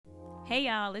Hey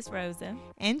y'all, it's Rosa.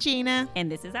 And Gina. And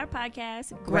this is our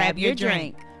podcast, Grab Your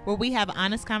Drink, where we have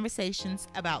honest conversations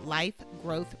about life,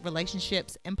 growth,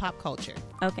 relationships, and pop culture.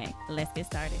 Okay, let's get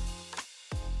started.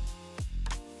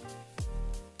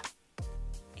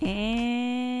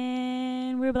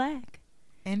 And we're black.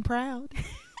 And proud.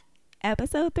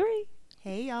 Episode 3.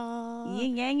 Hey y'all.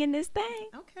 Yin yang in this thing.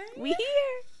 Okay. We here.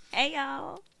 Hey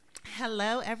y'all.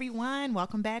 Hello everyone.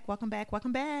 Welcome back.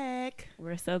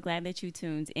 We're so glad that you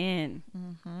tuned in.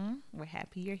 We're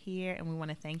happy you're here, and we want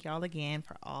to thank y'all again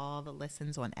for all the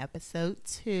listens on episode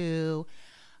 2.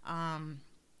 And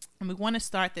we want to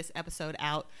start this episode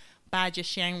out by just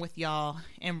sharing with y'all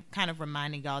and kind of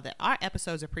reminding y'all that our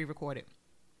episodes are pre-recorded.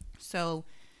 So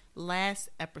last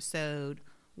episode,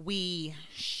 we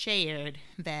shared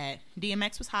that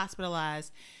DMX was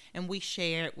hospitalized, and we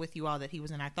shared with you all that he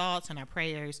was in our thoughts and our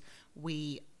prayers.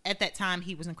 At that time,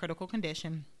 he was in critical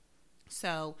condition.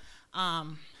 So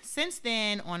since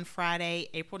then, on Friday,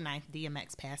 April 9th,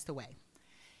 DMX passed away.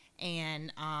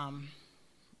 And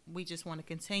we just want to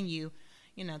continue,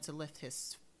 to lift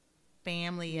his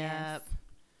family up.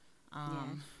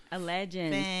 A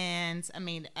legend. Fans.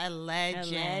 A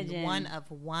legend. One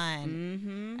of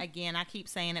one. Again, I keep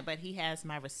saying it, but he has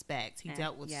my respect. He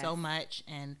dealt with so much,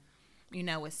 and,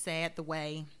 it's sad the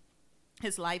way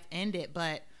his life ended,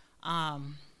 but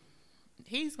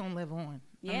he's going to live on.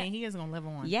 Yeah. He is going to live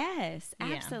on. Yes,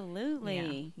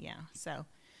 absolutely. Yeah. So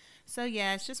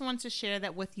just wanted to share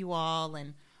that with you all,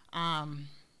 and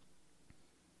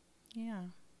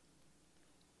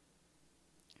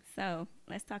So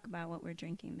let's talk about what we're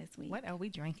drinking this week. What are we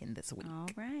drinking this week? All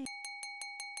right.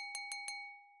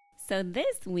 So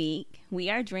this week we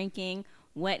are drinking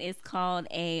what is called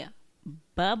a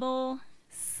bubble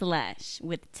slush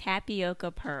with tapioca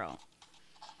pearl.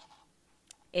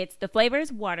 The flavor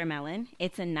is watermelon.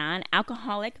 It's a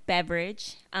non-alcoholic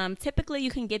beverage. Typically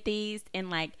you can get these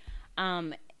in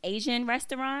Asian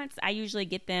restaurants. I usually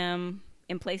get them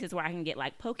in places where I can get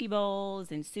poke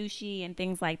bowls and sushi and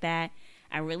things like that.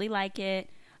 I really like it.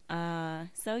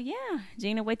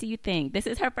 Gina, what do you think? This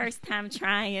is her first time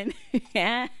trying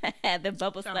the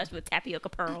bubble slush with tapioca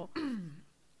pearl.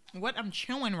 What I'm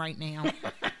chewing right now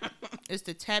is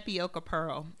the tapioca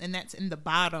pearl, and that's in the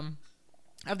bottom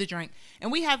of the drink. And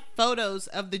we have photos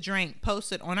of the drink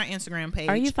posted on our Instagram page.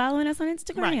 Are you following us on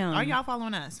Instagram? Right. Are y'all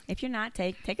following us? If you're not,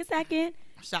 take a second.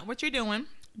 Stop what you're doing.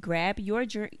 Grab Your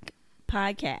Drink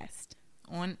podcast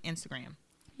on Instagram.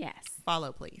 Yes.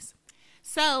 Follow, please.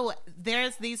 So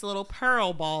there's these little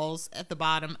pearl balls at the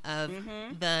bottom of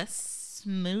the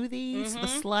smoothies, the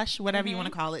slush, whatever you want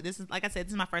to call it. This is, like I said,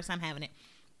 this is my first time having it.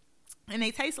 And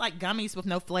they taste like gummies with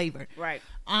no flavor. Right.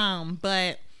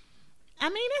 But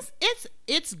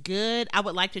it's good. I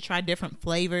would like to try different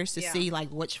flavors to see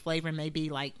which flavor may be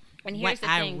and what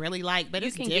I really like, but you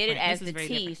it's can different. Get it as the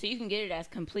tea, different. So you can get it as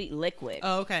complete liquid.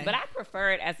 Oh, okay. But I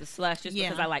prefer it as a slush just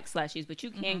because I like slushies, but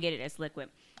you can get it as liquid.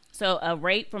 So a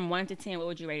rate from 1 to 10, what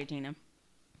would you rate it, Gina?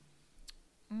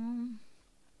 I'm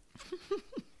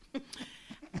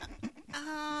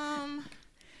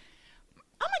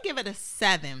gonna give it a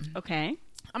 7. Okay.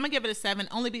 I'm gonna give it a 7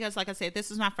 only because, like I said,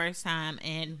 this is my first time,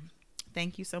 and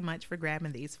thank you so much for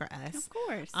grabbing these for us. Of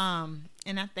course.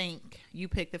 And I think you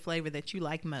picked the flavor that you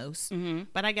like most.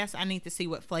 But I guess I need to see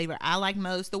what flavor I like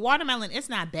most. The watermelon, it's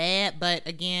not bad, but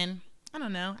again, I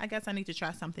don't know. I guess I need to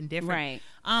try something different.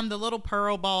 Right. The little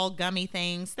pearl ball gummy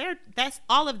things,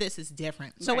 all of this is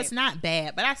different. So it's not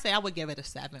bad, but I would give it a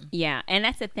 7. Yeah, and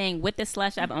that's the thing. With the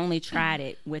slush, I've only tried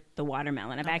it with the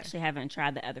watermelon. I've actually haven't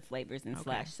tried the other flavors in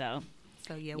slush. So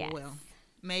we will.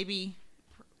 Maybe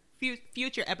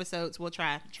future episodes we'll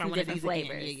try one of these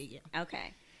flavors. Again. Yeah.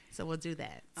 Okay. So we'll do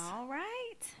that. All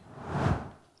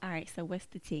right, so what's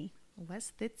the tea?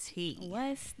 What's the tea?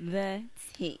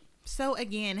 So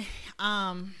again,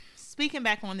 speaking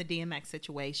back on the DMX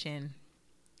situation,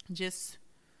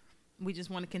 we just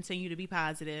want to continue to be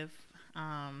positive.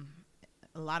 A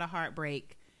lot of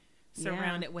heartbreak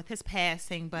surrounded with his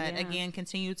passing, but again,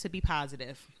 continue to be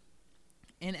positive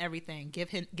in everything.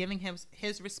 Giving him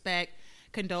his respect,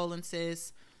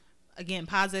 condolences, again,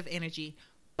 positive energy.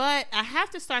 But I have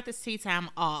to start this tea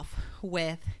time off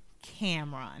with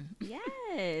Cameron.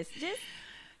 Yes, just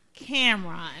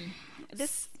Cameron.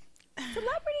 This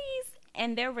celebrities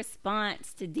and their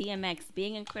response to DMX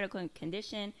being in critical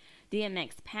condition,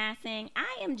 DMX passing.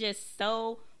 I am just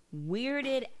so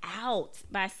weirded out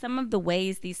by some of the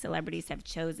ways these celebrities have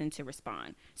chosen to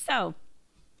respond. So,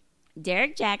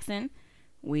 Derek Jackson,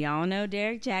 we all know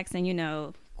Derek Jackson,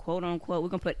 quote unquote, we're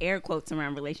going to put air quotes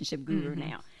around relationship guru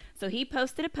now. So he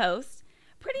posted a post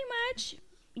pretty much,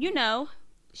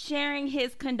 sharing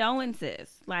his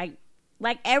condolences.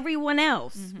 like everyone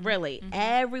else, really,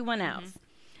 everyone else.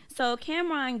 So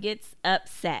Cameron gets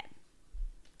upset,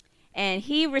 and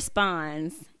he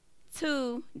responds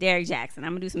to Derek Jackson.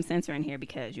 I'm gonna do some censoring here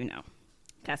because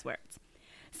cuss words.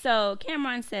 So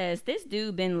Cameron says, "This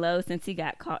dude been low since he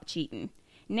got caught cheating.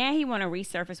 Now he want to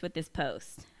resurface with this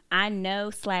post. I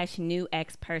know/knew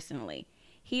X personally.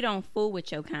 He don't fool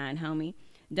with your kind, homie.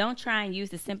 Don't try and use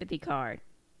the sympathy card.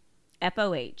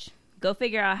 FOH. Go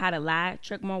figure out how to lie,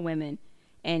 trick more women,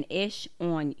 and ish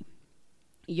on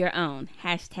your own.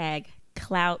 Hashtag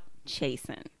clout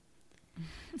chasing."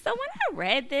 So when I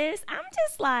read this, I'm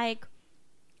just like,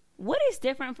 what is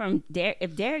different from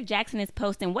if Derek Jackson is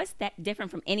posting, what's that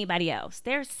different from anybody else?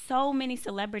 There's so many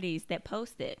celebrities that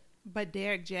posted. But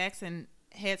Derek Jackson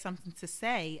had something to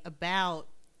say about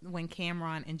when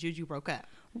Cameron and Juju broke up.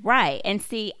 Right. And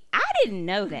see, I didn't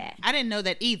know that. I didn't know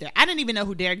that either. I didn't even know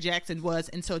who Derek Jackson was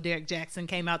until Derek Jackson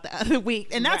came out the other week.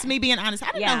 And that's me being honest.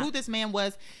 I didn't know who this man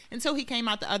was until he came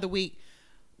out the other week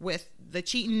with the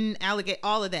cheating allegation,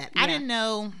 all of that. I didn't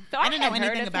know. So I didn't know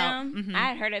anything about him. I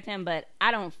had heard of him, but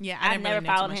I don't. Yeah, I've never really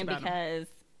know followed too him much about because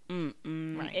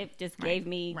it just gave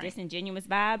me disingenuous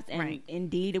vibes, and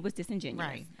indeed it was disingenuous.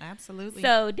 Right, absolutely.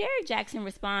 So Derek Jackson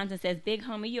responds and says, "Big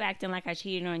homie, you acting like I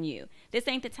cheated on you. This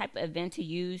ain't the type of event to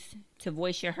use to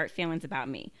voice your hurt feelings about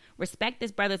me. Respect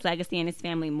this brother's legacy and his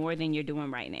family more than you're doing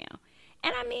right now."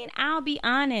 And I mean, I'll be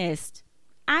honest.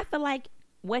 I feel like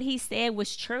what he said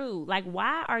was true. Like,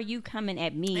 why are you coming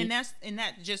at me? And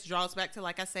that just draws back to,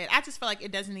 like I said, I just feel like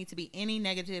it doesn't need to be any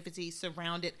negativity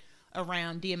surrounded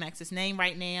around DMX's name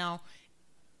right now.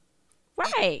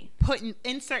 Right.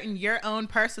 Inserting your own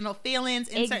personal feelings,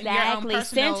 inserting your own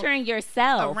personal, centering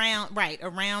yourself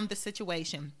around the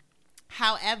situation.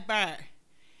 However,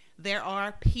 there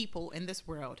are people in this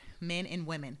world, men and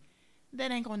women, that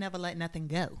ain't gonna never let nothing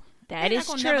go. That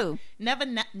is true. Never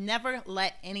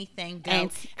let anything go.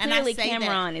 And clearly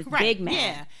Cameron is big mad.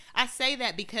 Yeah, I say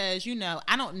that because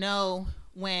I don't know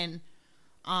when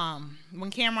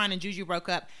Cameron and Juju broke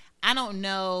up. I don't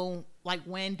know like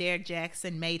when Derek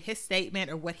Jackson made his statement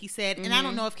or what he said, and I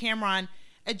don't know if Cameron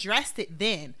addressed it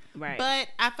then. Right. But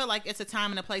I feel like it's a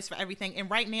time and a place for everything, and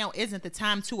right now isn't the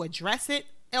time to address it,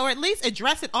 or at least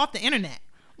address it off the internet.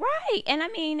 Right, and I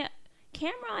mean,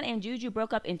 Cameron and Juju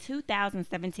broke up in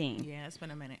 2017. Yeah, it's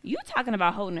been a minute. You talking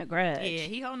about holding a grudge? Yeah,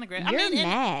 he holding a grudge. You're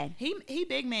mad. He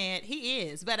big mad. He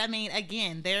is. But I mean,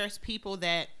 again, there's people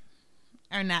that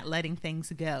are not letting things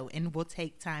go and will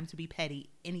take time to be petty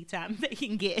anytime they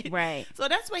can get. Right. So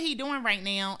that's what he doing right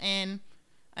now. And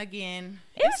again,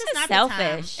 it's just not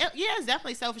selfish. The time. Yeah, it's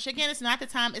definitely selfish. Again, it's not the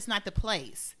time. It's not the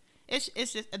place. It's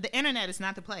just the internet is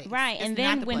not the place. Right. And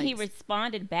then when he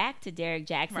responded back to Derek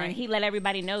Jackson, he let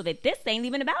everybody know that this ain't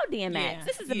even about DMX. Yeah.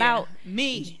 This is about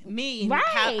me.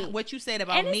 Right. What you said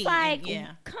about me. And it's like,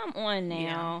 come on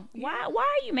now. Yeah. Why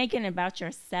are you making it about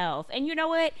yourself? And you know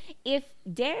what? If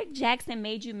Derek Jackson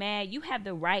made you mad, you have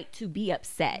the right to be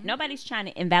upset. Mm-hmm. Nobody's trying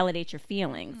to invalidate your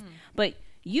feelings. Mm-hmm. But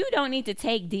you don't need to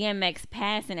take DMX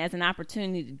passing as an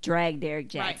opportunity to drag Derek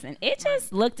Jackson. Right. It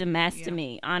just looked a mess to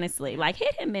me, honestly. Like,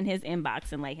 hit him in his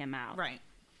inbox and lay him out. Right.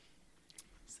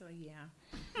 So, yeah.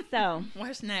 So,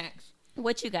 what's next?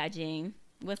 What you got, Jean?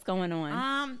 What's going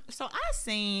on? So I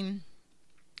seen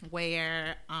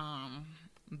where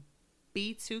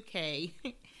B2K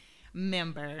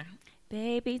member,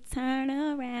 baby, turn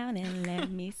around and let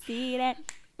me see that.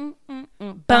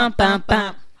 Bump, bump,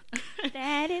 bump.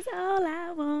 That is all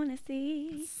I want to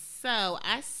see. So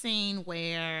I seen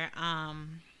where,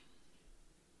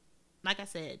 like I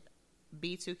said,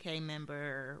 B2K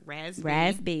member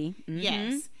Raz-B,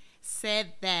 yes,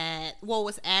 said that,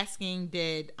 was asking,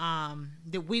 did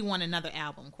we want another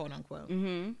album, quote unquote.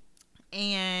 Mm-hmm.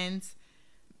 And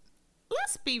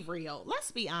let's be real.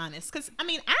 Let's be honest. Because, I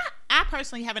mean, I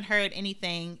personally haven't heard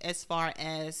anything as far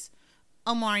as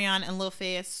Omarion and Lil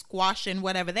Fizz squashing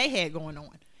whatever they had going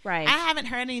on. Right. I haven't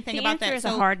heard anything about that. The answer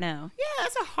is a hard no. Yeah,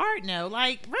 it's a hard no.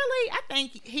 Like, really, I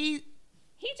think he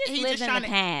lives in the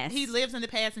past. He lives in the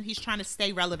past, and he's trying to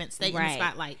stay relevant, stay in the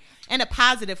spotlight in a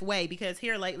positive way. Because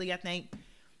here lately, I think,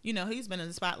 he's been in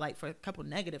the spotlight for a couple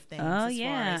negative things. Oh, as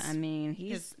yeah. far as I mean,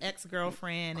 his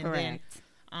ex-girlfriend, correct.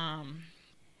 And then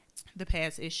the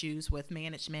past issues with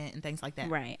management and things like that.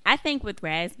 Right. I think with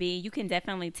Raz-B, you can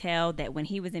definitely tell that when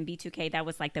he was in B2K, that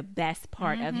was like the best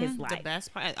part of his life. The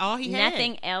best part. All he had.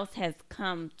 Nothing else has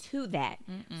come to that.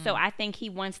 So I think he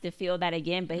wants to feel that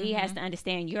again, but he has to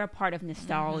understand you're a part of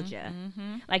nostalgia.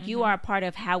 Like you are a part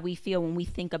of how we feel when we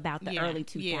think about the early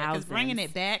 2000s. Yeah, because bringing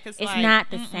it back, it's like, not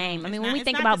the same. I mean, when we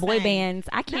think about boy bands,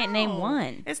 I can't name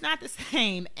one. It's not the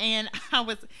same. And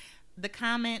the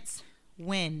comments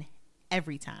win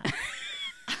every time.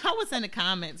 I was in the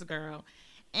comments, girl,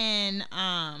 and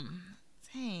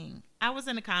dang, I was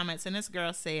in the comments, and this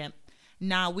girl said,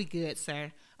 "Nah, we good,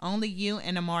 sir. Only you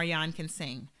and Omarion can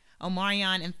sing.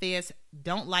 Omarion and Fizz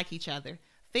don't like each other.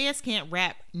 Fizz can't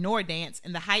rap nor dance,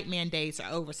 and the hype man days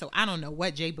are over. So I don't know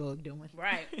what J-Bug doing."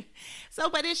 Right. So,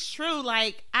 but it's true.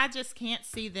 Like, I just can't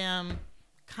see them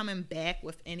coming back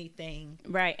with anything.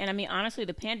 Right. And I mean, honestly,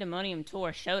 the Pandemonium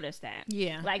tour showed us that.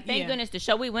 Yeah. Like, thank goodness the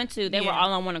show we went to, they were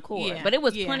all on one accord. Yeah. But it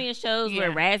was Yeah. plenty of shows Yeah.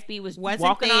 where Raspy wasn't there.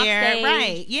 off stage.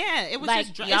 Right. Yeah. It was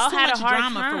Like, just y'all it's too had a much hard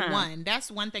drama time. for one. That's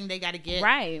one thing they got to get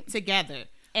Right. together.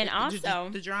 And The- also,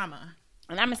 the drama.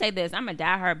 and I'm gonna say this, I'm a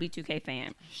diehard B2K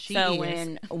fan. She so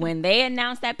is. when they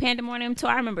announced that Pandemonium tour,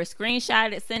 I remember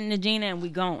screenshot it, sending to Gina, and we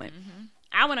going. Mm-hmm.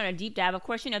 I went on a deep dive. Of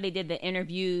course, you know they did the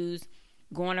interviews,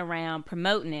 going around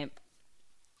promoting it.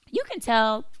 You can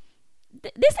tell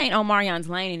this ain't Omarion's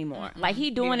lane anymore. Mm-mm. Like, he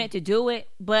doing Yeah. it to do it,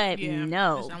 but Yeah.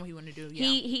 no, That's not what he want to do. Yeah.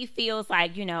 he feels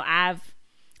like, you know, I'm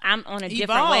on a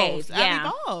different wave. Yeah.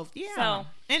 I've evolved. Yeah. So-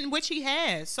 and which he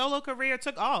has. Solo career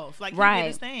took off. Like, he Right. did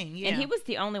his thing. Yeah. And he was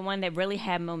the only one that really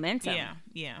had momentum. Yeah.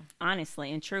 Yeah.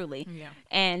 Honestly and truly. Yeah.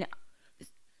 And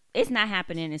it's not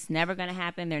happening. It's never gonna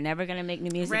happen. They're never gonna make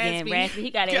new music again. Raspy. Raspy, he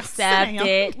gotta Just accept sit down.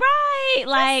 it. Right.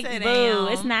 Like, Sit boo.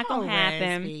 down. It's not gonna Oh,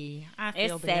 happen. Raspy. I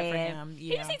feel It's bad for sad. him. He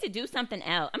Yeah. just needs to do something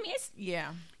else. I mean, it's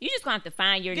Yeah. you just gonna have to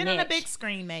find your Get niche. on a big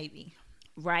screen, maybe.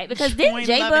 Right. Because Join didn't Love and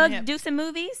J-Bug Hip. do some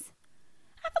movies?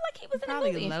 I feel like he was in a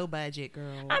Probably movie. low budget,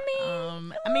 girl. I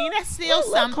mean, that's still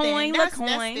little something. coin, That's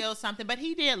little coin. still something. But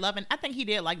he did I think he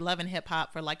did like Love and Hip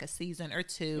Hop for like a season or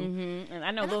two. Mm-hmm. And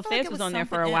I know And I Lil feel like Fizz it was on there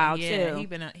for a something while else. Yeah,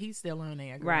 too. he's still on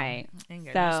there, girl. Right. Ain't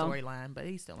got no So- storyline, but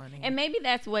he's still on there. And maybe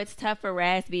that's what's tough for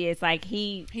Raspy is like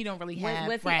he don't really was, have.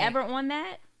 was he right. ever on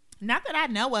that? Not that I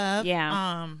know of.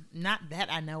 Yeah. Not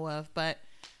that I know of, but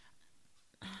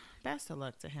best of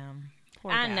luck to him.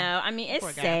 Poor I guy. know. I mean, it's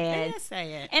Poor guy. sad. It's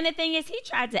sad. And the thing is, he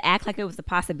tried to act like it was a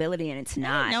possibility, and it's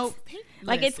not. No,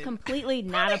 Like, it's completely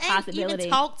not a possibility. Ain't even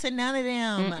talked to none of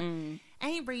them. Mm-mm.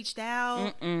 Ain't reached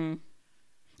out. Mm-mm.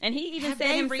 And he even Have said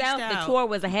they himself reached the out? tour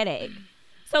was a headache.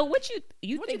 So what you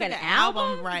What think you an think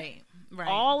album? Right. Right.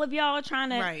 All of y'all trying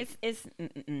to. Right. It's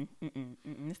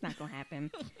it's not gonna happen.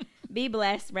 Be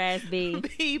blessed, Raspy.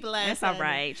 Be blessed. That's all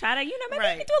right. Try to, maybe you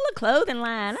Right. can do a little clothing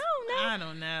line. I don't know. I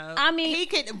don't know. I mean- he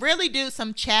could really do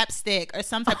some chapstick or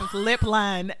some type of lip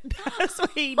line. That's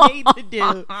what he needs to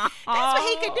do. That's what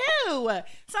he could do.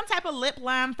 Some type of lip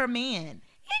line for men.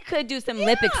 He could do some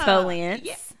lip exfoliants.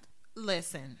 Yeah.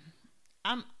 Listen.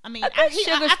 I mean, A good I sugar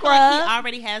feel like scrub. he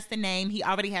already has the name. He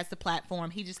already has the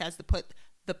platform. He just has to put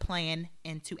the plan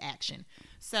into action.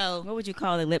 So What would you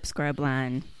call the lip scrub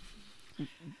line?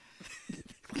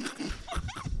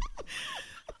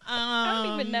 I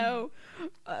don't even know.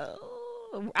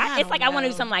 I It's like don't I want to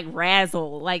do know. something like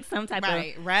razzle, like some type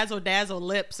right, razzle dazzle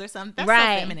lips or something. That's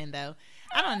Right. so feminine though.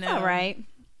 I don't of. know. All right.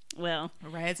 Well,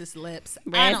 Razz's lips. I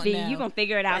Raspy, don't know. you gonna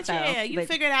figure it out But yeah, though. you But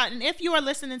figure it out. And if you are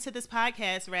listening to this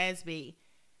podcast, Raspy,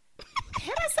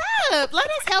 hit us up. Let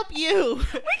us help you. We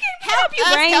can help you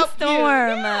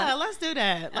brainstorm. Yeah, let's do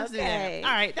that. Let's Okay. do that.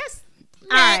 All right, that's all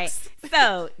right. next.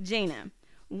 So, Gina,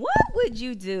 what would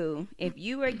you do if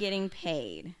you were getting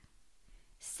paid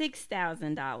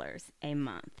 $6,000 a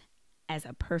month as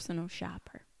a personal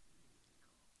shopper?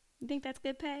 You think that's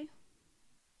good pay?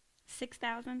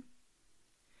 6,000?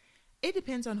 It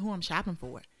depends on who I'm shopping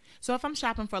for. So if I'm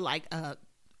shopping for like a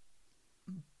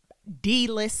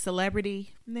D-list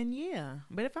celebrity, then yeah.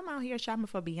 But if I'm out here shopping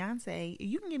for Beyonce,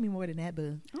 you can give me more than that,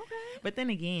 boo. Okay. But then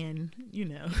again,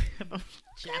 if I'm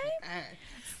shopping for her.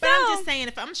 But So- I'm just saying,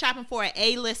 if I'm shopping for an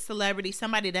A-list celebrity,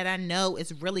 somebody that I know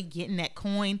is really getting that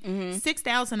coin,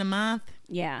 $6,000 a month.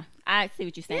 Yeah, I see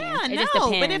what you're saying. Yeah, it no. just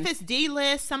depends. But if it's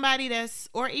D-list, somebody that's,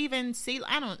 or even C,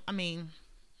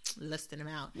 listing them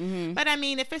out. But I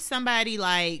mean, if it's somebody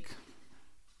like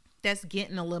that's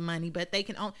getting a little money, but they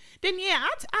can own, then yeah,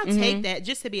 I'll take that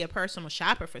just to be a personal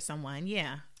shopper for someone.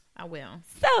 Yeah, I will.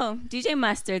 So, DJ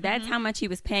Mustard, that's how much he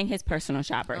was paying his personal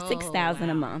shopper, Oh, $6,000 a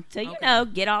wow. month to,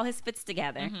 Okay. get all his fits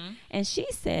together. And she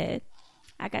said,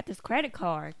 I got this credit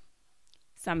card,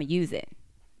 so I'm going to use it.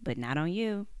 But not on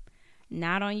you.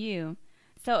 Not on you.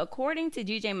 So, according to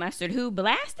DJ Mustard, who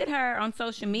blasted her on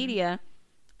social media,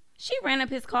 she ran up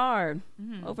his card,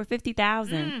 over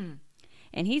 $50,000.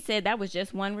 And he said that was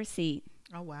just one receipt.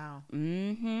 Oh wow.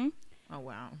 Mm-hmm. Oh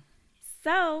wow.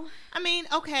 So, I mean,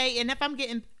 okay, and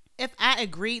if I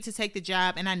agreed to take the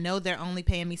job and I know they're only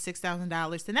paying me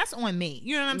 $6,000, then that's on me.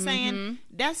 You know what I'm saying?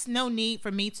 That's no need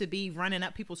for me to be running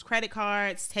up people's credit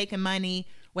cards, taking money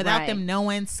without Right. them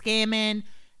knowing, scamming.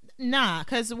 Nah,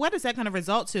 because what is that going to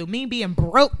result to? Me being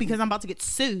broke because I'm about to get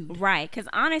sued. right. Because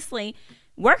honestly,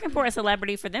 working for a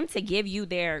celebrity, for them to give you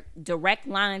their direct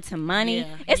line to money,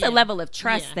 Yeah, it's yeah, a level of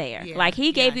trust yeah, there. yeah, Like,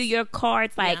 he gave you yes. your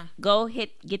cards, like, Yeah. go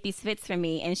get these fits for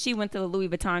me. And she went to the Louis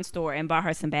Vuitton store and bought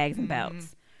her some bags and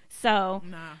belts. So,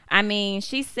 Nah. I mean,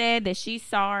 she said that she's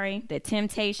sorry that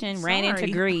temptation ran into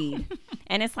Sorry. greed.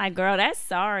 And it's like, girl, that's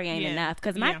sorry ain't Yeah, enough.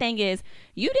 Because my yeah. thing is,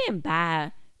 you didn't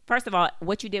buy, first of all,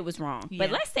 what you did was wrong. But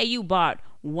Yeah. let's say you bought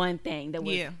one thing that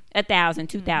was Yeah. $1,000,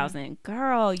 $2,000.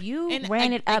 Girl, you And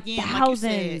ran it up again, like you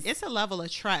thousands. said, it's a level of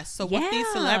trust. So with these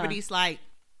Yeah. celebrities, like,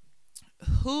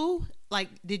 who, like,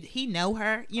 did he know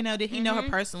her? You know, did he know Mm-hmm. her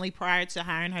personally prior to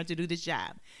hiring her to do this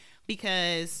job?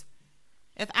 Because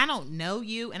if I don't know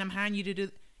you and I'm hiring you to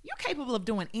do, you're capable of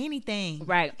doing anything.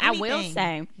 Right. I will Anything.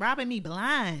 say, robbing me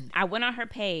blind. I went on her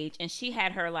page and she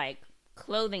had her like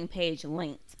clothing page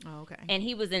linked. Oh, okay. And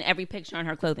he was in every picture on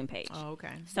her clothing page. Oh,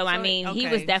 okay. So, I mean, he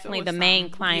was okay, definitely so the it's main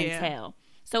fine. clientele.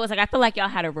 So it's like, I feel like y'all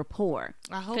had a rapport.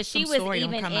 I hope Because she some was story don't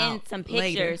even come in out some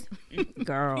later. pictures.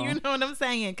 Girl. You know what I'm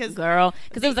saying? Because Girl.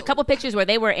 Because there was a couple pictures where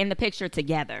they were in the picture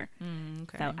together.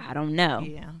 okay. So I don't know.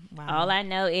 Yeah. Wow. All I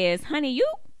know is, honey,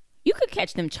 you could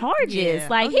catch them charges. Yeah.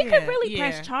 Like, Oh, he yeah. could really Yeah.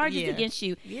 press charges Yeah. against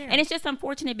you. Yeah. And it's just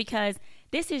unfortunate because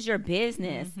this is your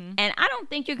business. And I don't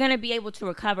think you're going to be able to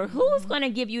recover. Who's going to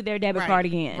give you their debit Right. card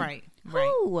again? Right.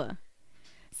 Who?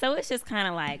 So it's just kind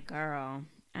of like, girl,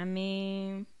 I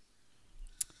mean,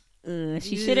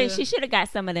 she should have got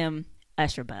some of them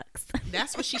Usher bucks.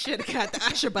 That's what she should have got, the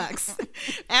Usher bucks.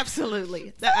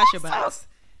 Absolutely. The Usher bucks.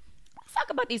 Let's talk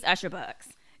about these Usher bucks.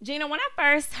 Gina, when I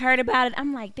first heard about it,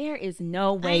 I'm like, there is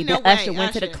no way Ain't no that Usher way,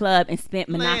 went to the Usher. club and spent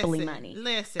Monopoly Listen, money.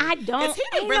 Listen. I don't- 'Cause he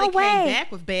ain't really no way. came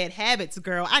back with bad habits,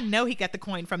 girl. I know he got the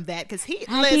coin from that because he,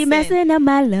 I listen. keep messing up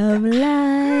my love Girl,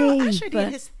 life. Usher did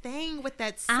his thing with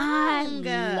that I song.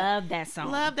 love that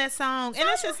song. Love that song. And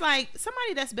it's just like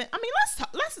somebody that's been, I mean,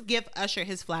 let's give Usher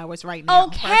his flowers right now.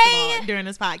 Okay. First of all, during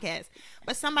this podcast.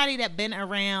 But somebody that been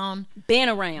around Been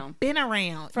around.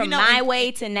 you From know, My and-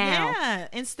 Way to now.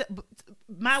 Yeah.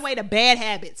 My Way to Bad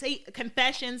Habits.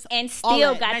 Confessions. And all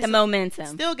still that. got Nice the little- momentum.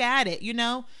 Still got it, you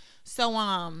know? So,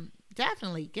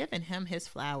 definitely giving him his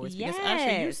flowers. Because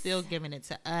Usher, you Yes. still giving it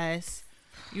to us.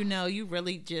 You know, you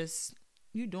really just,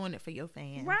 you doing it for your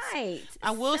fans. Right.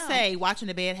 I will So- say, watching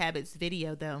the Bad Habits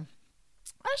video, though,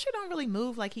 Usher don't really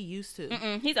move like he used to.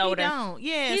 He's older. He don't.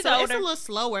 Yeah, He's so it's older. a little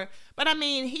slower. But I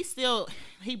mean,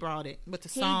 he brought it with the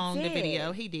He song, the did.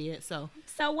 video. He did. So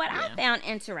So what I Yeah. found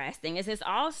interesting is this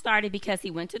all started because he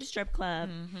went to the strip club.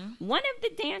 Mm-hmm. One of the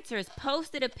dancers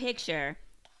posted a picture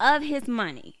of his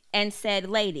money and said,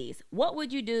 "Ladies, what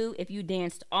would you do if you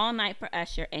danced all night for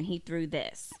Usher and he threw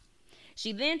this?"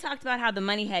 She then talked about how the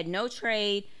money had no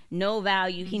trade, no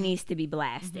value. Mm-hmm. He needs to be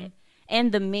blasted.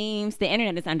 And the memes, the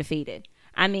internet is undefeated.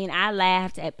 I mean, I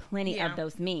laughed at plenty Yeah. of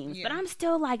those memes, Yeah. but I'm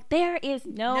still like, there is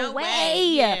no, No way. way.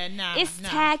 Yeah, nah, it's nah.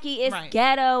 tacky, it's Right.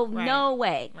 ghetto, Right. no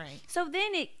way. Right. So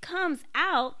then it comes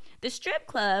out, the strip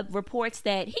club reports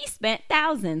that he spent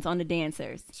thousands on the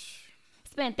dancers.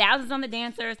 Spent thousands on the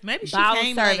dancers, maybe she bottle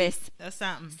came service. late or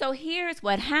something. So here's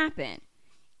what happened.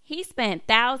 He spent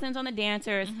thousands on the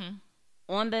dancers, Mm-hmm.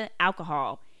 on the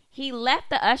alcohol. He left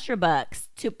the Usher bucks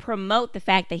to promote the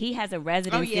fact that he has a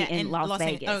residency in Las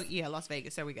Vegas. Oh yeah, Las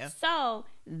Vegas. There we go. So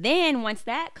then once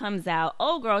that comes out,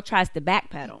 old girl tries to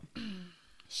backpedal.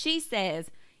 She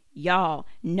says, y'all,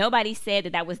 nobody said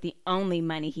that was the only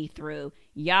money he threw.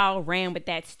 Y'all ran with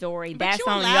that story. But That's you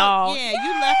on allowed- y'all.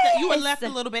 Yeah, you were left a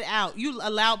little bit out. You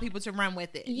allowed people to run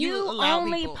with it. You allowed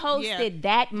only people. posted Yeah.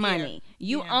 that money.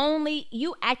 You Yeah.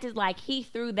 you acted like he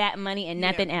threw that money and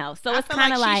nothing Yeah. else. So I it's feel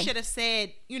kind of like like, she should have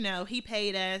said, he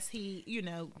paid us.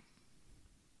 yeah.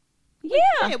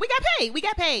 Yeah, we got paid. We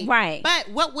got paid. Right. But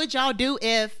what would y'all do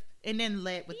if, and then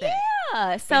led with that?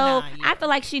 Yeah. So Nah, yeah. I feel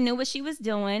like she knew what she was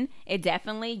doing. It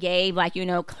definitely gave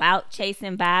clout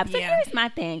chasing vibes. So Yeah. here's my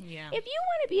thing. Yeah. If you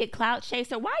want to be a clout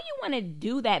chaser, why you want to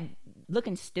do that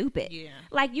looking stupid? Yeah.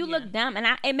 Like you Yeah. look dumb. And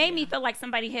it made me feel like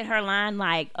somebody hit her line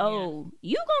like, oh,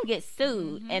 you gonna get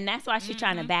sued. Mm-hmm. And that's why she's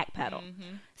trying to backpedal.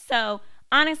 So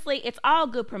honestly, it's all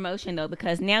good promotion though,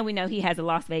 because now we know he has a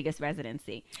Las Vegas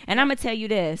residency. And I'm gonna tell you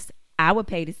this, I would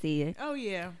pay to see it. Oh,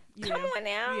 yeah. Come on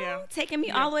now. Yeah. Taking me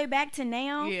Yeah. all the way back to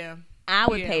now. Yeah. I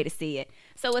would Yeah. pay to see it.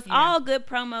 So it's Yeah. all good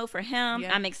promo for him.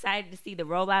 Yeah. I'm excited to see the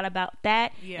rollout about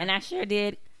that. Yeah. And I sure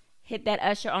did hit that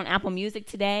Usher on Apple Music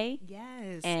today.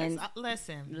 Yes. And-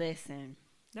 listen, Listen,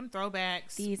 them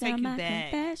throwbacks these take are you my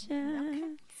back.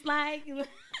 confessions. Like, I'm gonna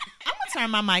turn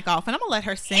my mic off and I'm gonna let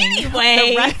her sing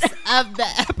Anyway. the rest of the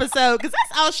episode because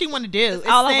that's all she want to do. is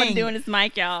all I want to sing. do in this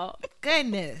mic, y'all.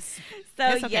 Goodness. So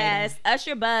It's okay, yes,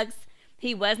 Usher Bucks.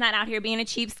 He was not out here being a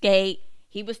cheapskate.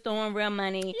 he was throwing real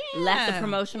money, left the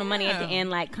promotional money at the end,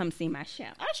 like, come see my show.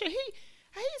 Usher,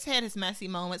 he's had his messy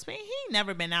moments, but he ain't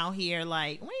never been out here,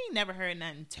 like, we ain't never heard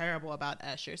nothing terrible about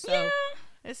Usher. So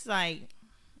it's like,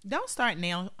 don't start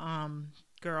now,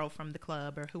 girl from the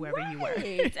club or whoever you were. And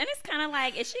it's kind of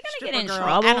like, is she gonna get in girl,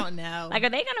 trouble? I don't know. Like, are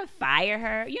they gonna fire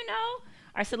her? You know,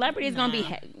 our celebrities gonna be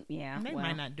they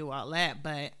might not do all that,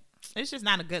 but it's just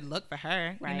not a good look for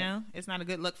her. Right. You know, it's not a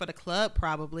good look for the club,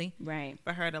 probably, right,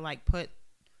 for her to like put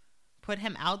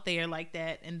him out there like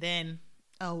that, and then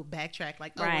backtrack,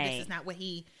 like, well, this is not what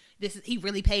he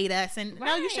really paid us. And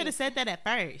no, you should have said that at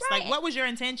first. Like, what was your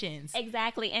intentions?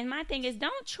 Exactly. And my thing is,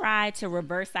 don't try to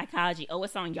reverse psychology. Oh,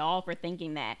 it's on y'all for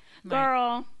thinking that.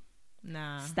 Girl,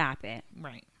 nah, stop it.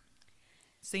 Right.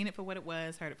 Seen it for what it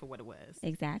was, heard it for what it was.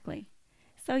 Exactly.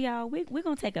 So y'all, we're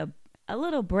gonna take a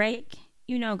little break.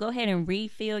 You know, go ahead and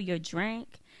refill your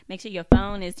drink. Make sure your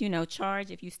phone is, charged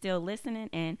if you're still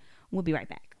listening, and we'll be right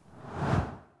back.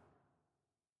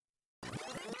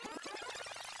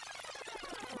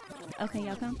 Okay,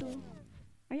 y'all comfortable?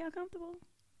 Are y'all comfortable?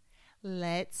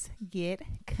 Let's get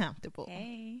comfortable.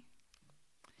 Hey.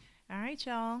 All right,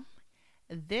 y'all.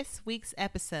 This week's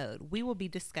episode, we will be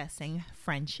discussing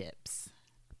friendships.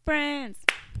 Friends.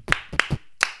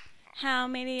 How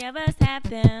many of us have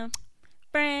them?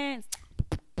 Friends.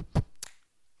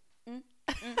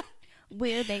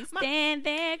 Will they stand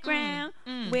their ground?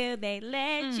 Will they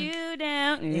let you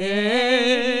down?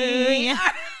 Yeah.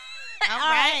 All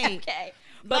right. Okay.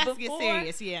 But let's get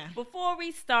serious, Before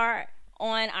we start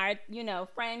on our,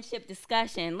 friendship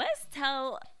discussion, we're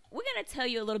going to tell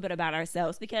you a little bit about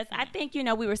ourselves, because I think, we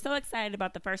were so excited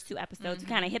about the first 2 episodes. We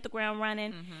kind of hit the ground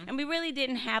running, and we really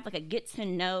didn't have like a get to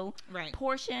know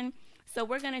portion. So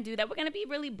we're going to do that. We're going to be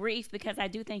really brief, because I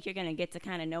do think you're going to get to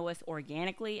kind of know us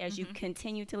organically as you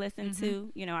continue to listen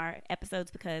to, our episodes,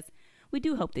 because we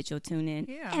do hope that you'll tune in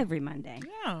every Monday.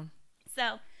 Yeah.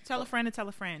 So tell a friend to tell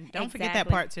a friend. Don't forget that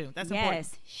part too. That's important.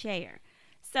 Yes, share.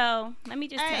 So let me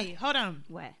just hold on.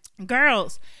 What?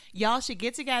 Girls, y'all should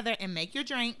get together and make your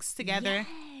drinks together.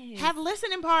 Yes. Have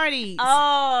listening parties.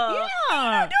 Oh.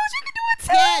 Yeah. Dudes, you can do it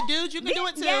too. Yeah, dudes, you can do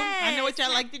it too. Yes. I know what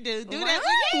y'all like to do. Do that.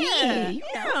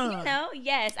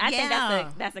 Yes. I think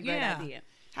that's a great idea.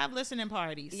 Have listening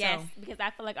parties. Yes, because I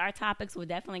feel like our topics will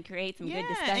definitely create some good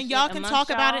discussion. And y'all can talk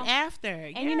about it after.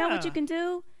 And you know what you can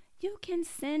do? You can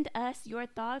send us your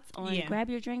thoughts on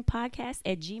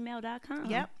grabyourdrinkpodcast@gmail.com.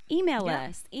 Yep. Email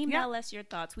us. Email us your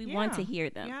thoughts. We want to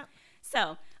hear them. Yep.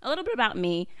 So, a little bit about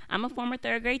me. I'm a former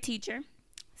 3rd grade teacher.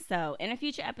 So, in a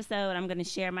future episode, I'm going to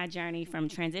share my journey from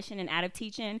transitioning out of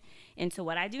teaching into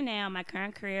what I do now, my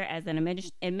current career as an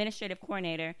administrative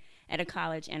coordinator at a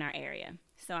college in our area.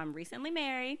 So, I'm recently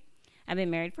married. I've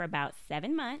been married for about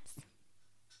 7 months.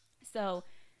 So,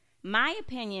 my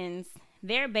opinions,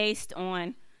 they're based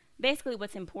on basically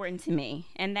what's important to me,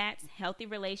 and that's healthy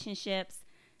relationships,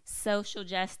 social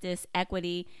justice,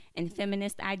 equity, and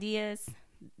feminist ideas.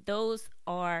 Those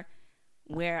are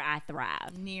where I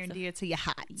thrive. Near and dear to your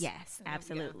heart. Yes,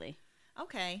 absolutely.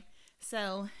 Okay,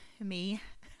 so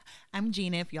I'm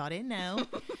Gina, if y'all didn't know.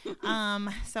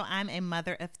 So I'm a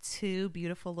mother of 2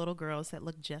 beautiful little girls that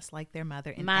look just like their mother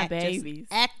and my babies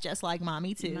act just like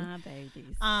mommy too. My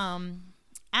babies.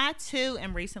 I too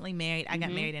am recently married. I got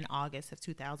married in August of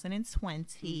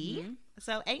 2020.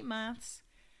 So 8 months.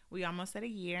 We almost at a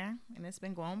year, and it's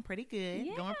been going pretty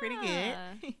good. Going pretty good.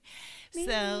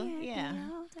 So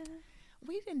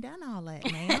we done all that,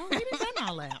 man. We done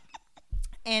all that.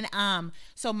 And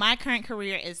so my current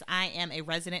career is I am a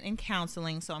resident in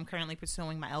counseling. So I'm currently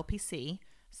pursuing my LPC.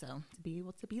 So to be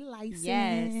able to be licensed.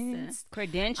 Yes.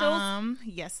 Credentials.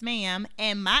 Yes, ma'am.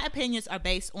 And my opinions are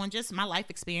based on just my life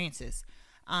experiences.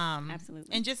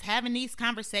 Absolutely. And just having these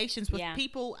conversations with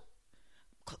people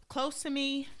close to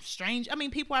me,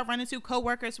 people I run into,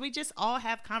 coworkers. We just all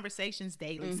have conversations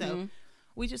daily. So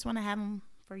we just want to have them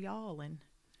for y'all and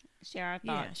share our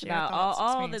thoughts about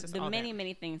all the many,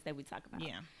 many things that we talk about.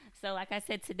 Yeah. So like I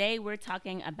said, today we're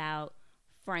talking about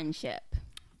friendship.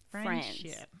 Friends.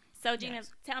 So Gina,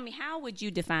 tell me, how would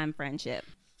you define friendship?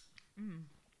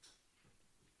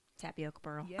 Tapioca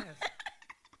Pearl. Yes.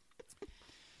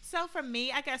 So for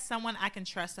me, I guess someone I can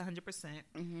trust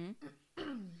 100%.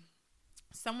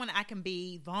 Someone I can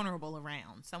be vulnerable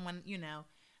around. Someone,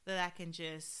 that I can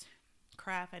just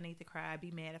cry if I need to cry,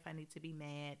 be mad if I need to be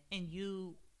mad, and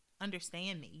you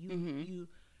understand me.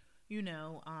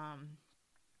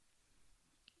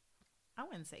 I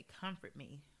wouldn't say comfort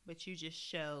me, but you just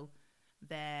show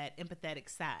that empathetic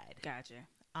side. Gotcha.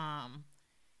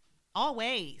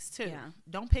 Always too. Yeah.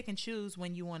 Don't pick and choose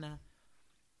when you want to,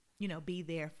 be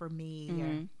there for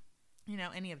me.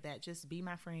 any of that. Just be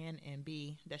my friend and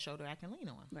be the shoulder I can lean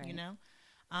on, Right.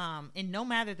 And no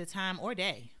matter the time or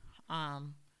day,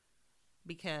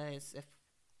 because if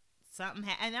something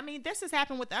and I mean, this has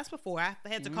happened with us before. I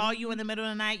had to call you in the middle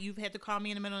of the night. You've had to call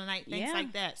me in the middle of the night, things Yeah.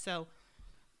 like that. So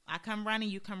I come running,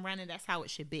 you come running. That's how it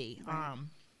should be. Right.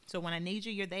 So when I need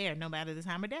you, you're there, no matter the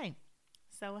time of day.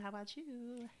 So how about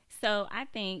you? So I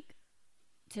think,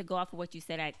 to go off of what you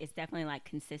said, it's definitely like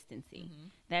consistency.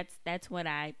 That's what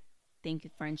I think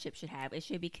friendship should have. It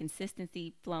should be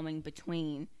consistency flowing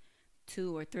between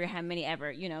 2 or 3, how many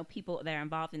ever, people that are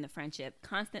involved in the friendship.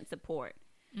 Constant support.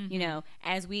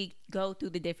 As we go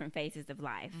through the different phases of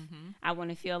life, I want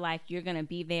to feel like you're going to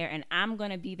be there and I'm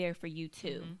going to be there for you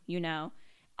too,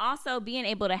 Also, being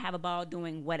able to have a ball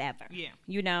doing whatever.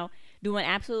 Yeah. Doing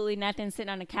absolutely nothing, sitting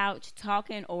on the couch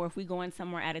talking, or if we going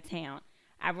somewhere out of town.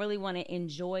 I really want to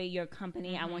enjoy your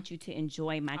company. I want you to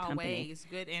enjoy my company. Always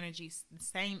good energy,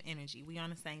 same energy. We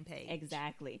on the same page.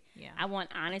 Exactly. Yeah. I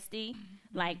want honesty.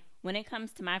 Like, when it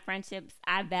comes to my friendships,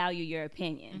 I value your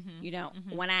opinion.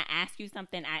 When I ask you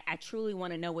something, I truly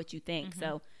want to know what you think.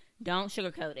 So don't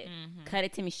sugarcoat it. Cut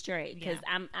it to me straight, because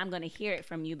I'm going to hear it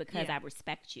from you because I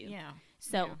respect you. Yeah.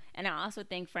 So, and I also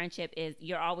think friendship is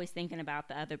you're always thinking about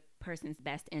the other person's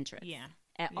best interest. Yeah.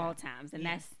 At all times, and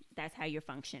that's how you're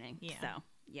functioning. Yeah. So,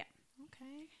 yeah.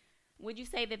 Okay. Would you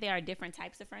say that there are different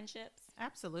types of friendships?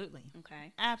 Absolutely.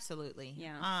 Okay. Absolutely.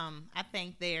 Yeah. I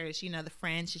think there's, the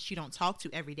friends that you don't talk to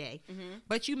every day,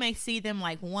 but you may see them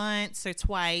like once or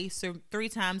twice or 3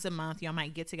 times a month. Y'all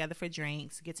might get together for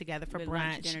drinks, get together for With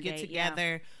lunch, brunch, dinner get date,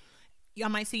 together. Y'all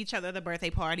might see each other at the birthday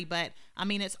party, but I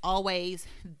mean, it's always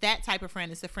that type of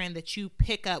friend. It's the friend that you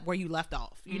pick up where you left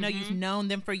off. You've known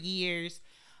them for years.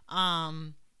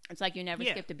 It's like you never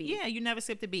skipped a beat. Yeah, you never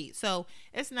skipped a beat. So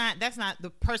that's not the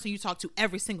person you talk to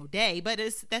every single day, but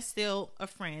that's still a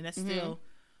friend. That's still,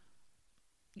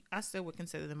 I still would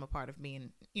consider them a part of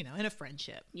being, in a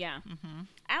friendship. Yeah.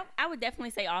 I would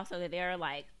definitely say also that there are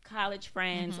like college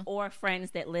friends or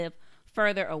friends that live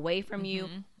further away from you,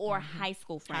 or high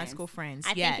school friends. High school friends,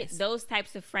 I think those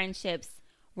types of friendships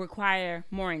require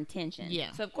more intention.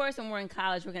 Yeah. So of course, when we're in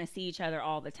college, we're going to see each other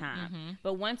all the time.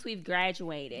 But once we've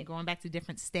graduated, Going back to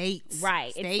different states.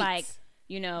 right? States. It's like,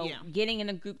 getting in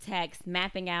a group text,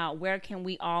 mapping out where can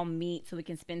we all meet so we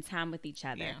can spend time with each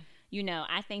other.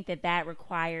 I think that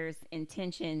requires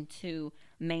intention to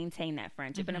maintain that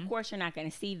friendship. And of course, you're not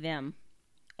going to see them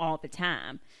all the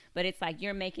time, but it's like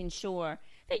you're making sure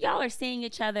that y'all are seeing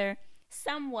each other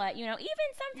somewhat, even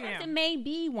sometimes it may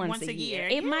be once a year.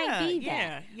 It might be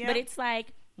that. But it's like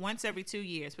once every 2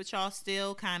 years, but y'all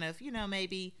still kind of,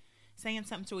 maybe saying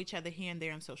something to each other here and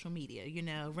there on social media,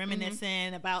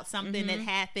 reminiscing about something that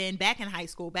happened back in high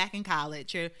school, back in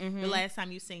college, or the last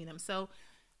time you've seen them. So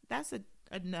that's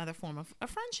another form of a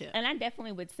friendship. And I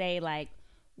definitely would say, like,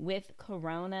 with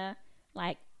Corona,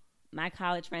 like, my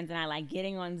college friends and I, like,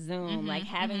 getting on Zoom, like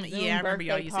having Zoom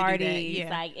birthday parties,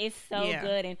 like, it's so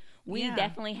good. And we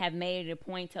definitely have made it a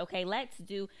point to, okay, let's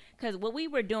do, because what we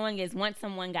were doing is once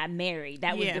someone got married,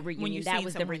 that was the reunion. That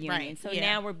was the reunion. Right. So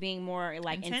now we're being more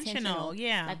like intentional.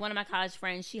 Yeah. Like one of my college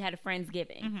friends, she had a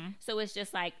Friendsgiving. So it's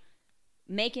just like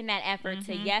making that effort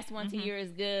to, yes, once a year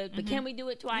is good, but can we do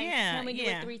it twice? Can we do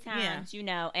it 3 times?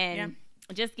 And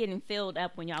just getting filled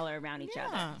up when y'all are around each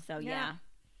other. So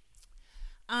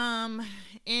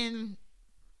in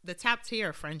the top tier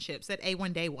of friendships, at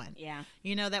A1 Day 1. Yeah.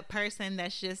 That person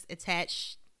that's just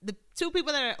attached, the 2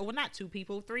 people that are, well, not 2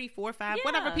 people, 3, 4, 5,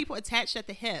 whatever people attached at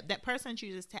the hip, that person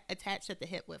you just attached at the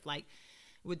hip with, like,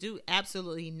 would do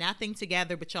absolutely nothing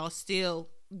together, but y'all still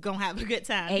gonna have a good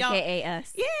time. AKA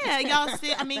us. Yeah, y'all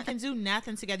still, can do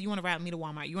nothing together. You want to ride me to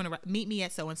Walmart. You want to meet me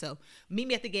at so-and-so. Meet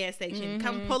me at the gas station.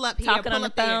 Come pull up here. Talking pull on the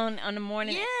up phone there. on the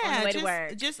morning on the way to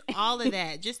work. Just all of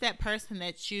that. Just that person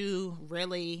that you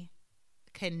really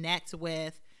connect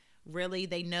with. Really,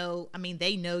 they know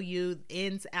you,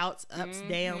 ins, outs, ups,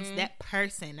 downs. That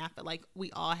person. I feel like we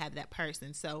all have that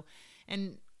person. So,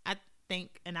 and I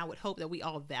think, and I would hope that we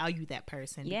all value that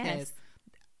person, because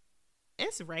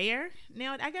it's rare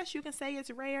now. I guess you can say it's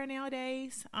rare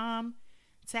nowadays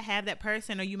to have that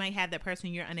person, or you might have that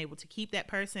person, you're unable to keep that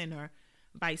person, or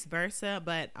vice versa.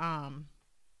 But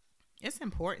it's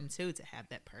important too to have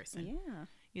that person. Yeah,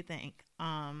 you think?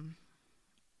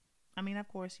 Of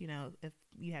course, if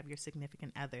you have your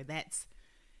significant other, that's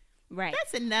right.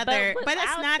 That's another, but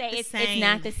it's not the same. It's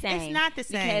not the same. It's not the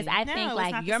same because I think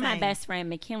like you're my best friend.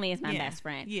 McKinley is my best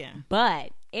friend. Yeah,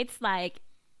 but it's like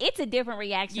it's a different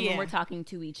reaction when Yeah. we're talking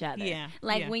to each other. Yeah,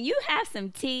 Like yeah. when you have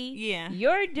some tea, Yeah.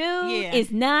 your dude Yeah.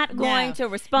 is not going No. to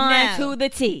respond No. to the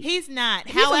tea. He's not.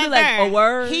 He's gonna However, be like, "A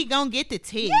word?" he gonna get the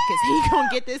tea because he gonna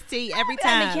get this tea every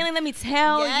I mean, time. Kelly, let me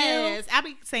tell Yes, you. I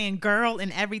be saying girl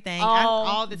and everything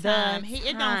All the the time. It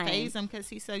don't time. phase him because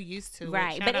he's so used to it.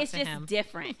 Right, Shout but out it's to just him.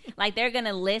 different. Like they're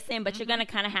gonna listen, but you're gonna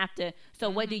kind of have to. So,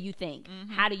 what do you think?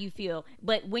 How do you feel?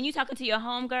 But when you're talking to your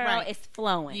homegirl, Right. it's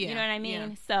flowing. Yeah, You know what I mean?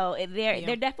 yeah. So there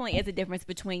Yeah. definitely is a difference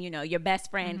between your best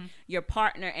friend, your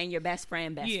partner, and your best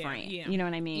friend, Yeah, friend. yeah. You know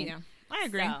what I mean? Yeah, I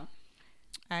agree. So,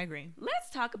 I agree. let's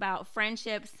talk about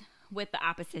friendships with the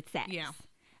opposite sex. Yeah.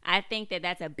 I think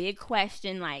that's a big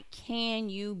question. Like, can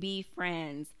you be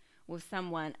friends with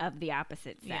someone of the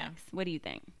opposite sex? Yeah. What do you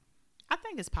think? I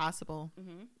think it's possible.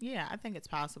 Mm-hmm. Yeah, I think it's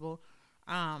possible.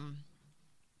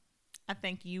 I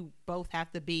think you both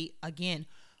have to be, again,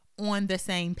 on the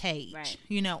same page. Right.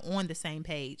 On the same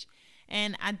page.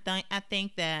 And I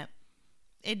think that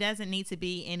it doesn't need to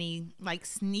be any like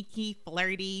sneaky,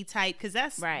 flirty type, because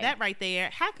that's Right. that right there.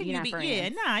 How can You're you not be? friends. Yeah,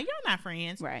 nah, you're not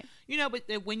friends. Right.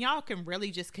 But when y'all can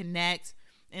really just connect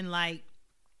and like,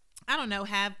 I don't know,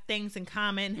 have things in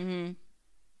common, Mm-hmm.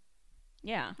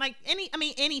 Yeah. like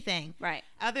anything. Right.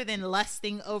 Other than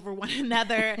lusting over one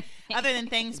another, other than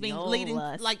things being Yo, leading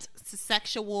lust. like to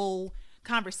sexual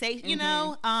conversation,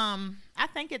 I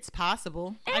think it's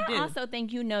possible. And I do. I also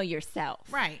think you know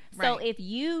yourself. Right. So if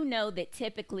you know that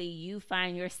typically you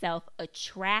find yourself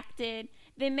attracted,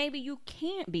 then maybe you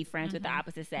can't be friends with the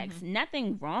opposite sex.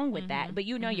 Nothing wrong with that, but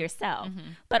you know yourself.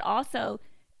 But also,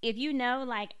 if you know,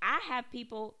 like I have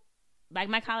people, like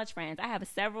my college friends, I have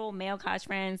several male college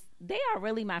friends. They are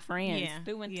really my friends Yeah,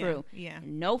 through and yeah, through. yeah.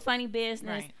 No funny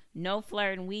business, Right. no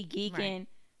flirting, we geeking.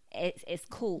 It's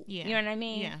cool. Yeah, You know what I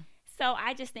mean? yeah. So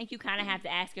I just think you kind of have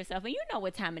to ask yourself, and you know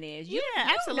what time it is. You Yeah, you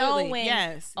know absolutely. when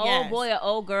Yes, old yes. boy or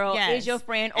old girl Yes. is your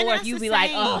friend, And or if that's you the be like,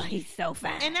 same. oh, he's so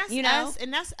fine. And that's us.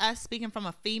 And that's us speaking from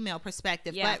a female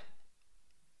perspective. Yeah.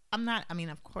 But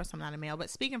of course I'm not a male, but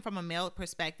speaking from a male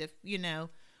perspective,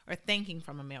 or thinking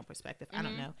from a male perspective, I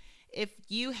don't know. If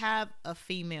you have a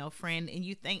female friend and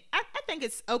you think, I think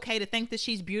it's okay to think that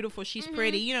she's beautiful, she's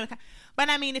pretty, but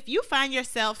I mean, if you find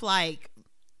yourself like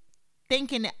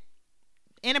thinking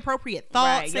inappropriate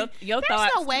thoughts, Right. Your there's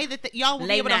thoughts no way that y'all will be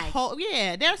late able to night. hold.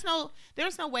 Yeah, there's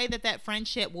no way that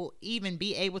friendship will even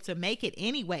be able to make it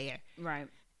anywhere. right.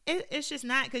 It's just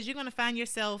not, because you're going to find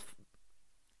yourself,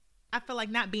 I feel like,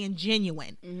 not being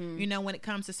genuine, when it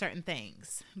comes to certain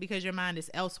things, because your mind is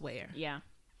elsewhere. Yeah.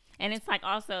 And it's like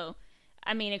also,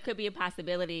 I mean, it could be a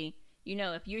possibility,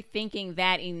 if you're thinking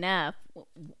that enough,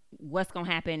 what's going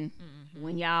to happen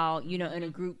when y'all, in a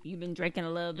group, you've been drinking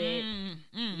a little bit, and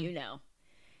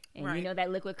Right. that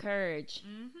liquid courage,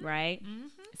 right?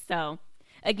 So,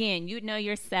 again, you know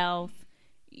yourself,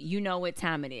 you know what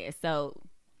time it is. So,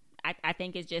 I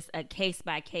think it's just a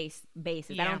case-by-case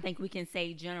basis. I Yeah. don't think we can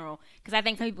say general, because I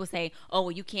think some people say, oh,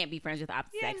 well, you can't be friends with the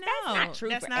opposite sex. No, That's not true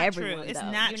that's for not everyone, true. It's though,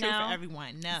 not you true know? for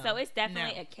everyone. No. So it's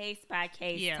definitely No. a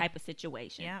case-by-case Yeah. type of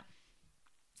situation. Yeah.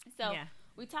 So Yeah.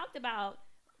 we talked about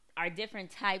our different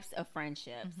types of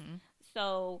friendships. Mm-hmm.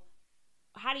 So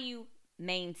how do you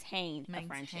maintain a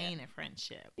friendship? Maintain a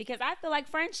friendship. Because I feel like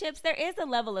friendships, there is a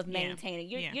level of Yeah. maintaining.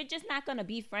 You're, Yeah. you're just not going to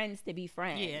be friends to be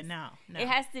friends. Yeah, no. It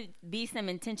has to be some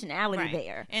intentionality Right.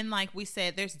 there. And like we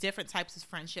said, there's different types of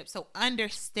friendships. So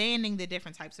understanding the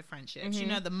different types of friendships.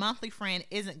 Mm-hmm. The monthly friend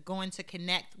isn't going to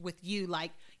connect with you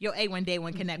like your A1 day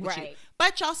one connect with you. Right.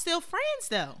 But y'all still friends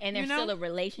though. And there's still a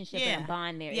relationship and Yeah. a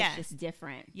bond there. Yes. It's just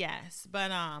different. Yes,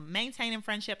 but maintaining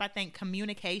friendship, I think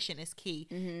communication is key.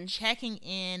 Mm-hmm. Checking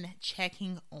in, checking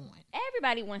on.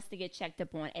 Everybody wants to get checked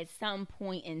up on at some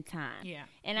point in time. Yeah,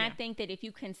 And I yeah. think that if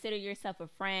you consider yourself a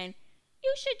friend,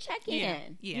 you should check Yeah,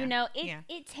 in. yeah,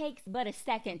 It takes but a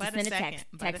second But to send a second,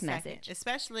 text message.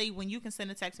 especially when you can send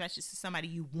a text message to somebody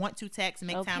you want to text,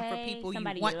 make time for Okay, people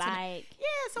somebody you want you to. like.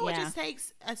 Yeah, so it Yeah. just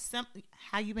takes a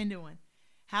how you been doing?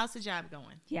 How's the job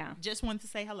going? Yeah. Just wanted to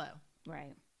say hello.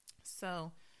 Right.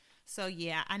 So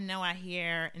yeah, I know I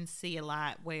hear and see a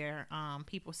lot where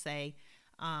people say,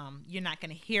 you're not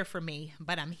going to hear from me,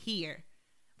 but I'm here.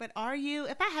 But are you?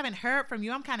 If I haven't heard from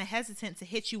you, I'm kind of hesitant to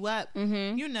hit you up.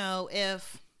 Mm-hmm.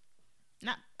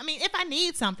 If I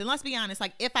need something, let's be honest,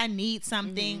 like if I need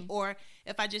something or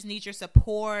if I just need your Or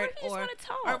support if you just wanna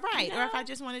talk, or right, you or if know? I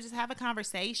just want to just have a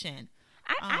conversation.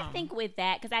 I think with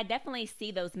that, because I definitely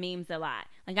see those memes a lot.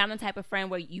 Like, I'm the type of friend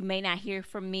where you may not hear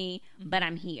from me, but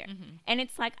I'm here. And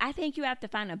it's like, I think you have to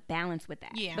find a balance with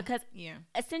that. Yeah. Because Yeah.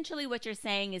 essentially what you're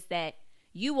saying is that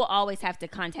you will always have to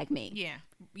contact me. Yeah.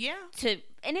 Yeah.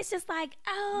 And it's just like,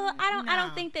 oh, I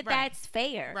don't think that that's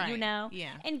fair, Right. you know?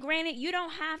 Yeah. And granted, you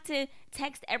don't have to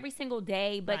text every single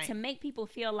day, but to make people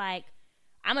feel like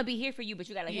I'm gonna be here for you, but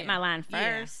you gotta hit my line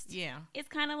first. Yeah. It's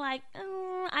kind of like,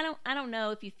 oh, I don't know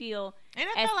if you feel and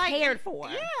as cared for.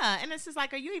 Yeah. And it's just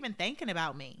like, are you even thinking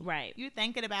about me? Right. You're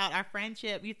thinking about our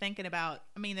friendship. You're thinking about,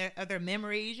 I mean, are there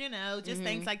memories, you know, just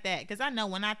things like that. Because I know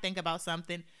when I think about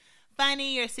something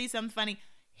funny or see something funny,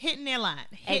 hitting their line.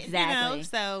 Exactly. You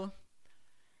know,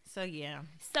 so yeah.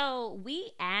 So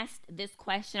we asked this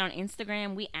question on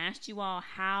Instagram. We asked you all,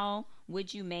 how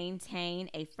would you maintain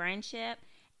a friendship?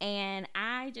 And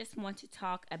I just want to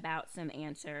talk about some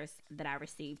answers that I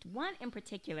received. One in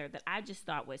particular that I just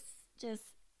thought was just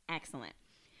excellent.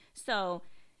 So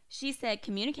she said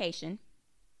communication,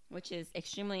 which is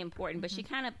extremely important, but she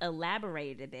kind of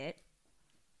elaborated a bit.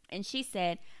 And she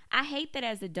said, I hate that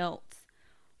as adults,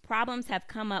 problems have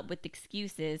come up with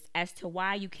excuses as to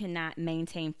why you cannot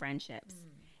maintain friendships.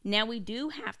 Now, we do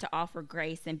have to offer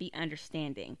grace and be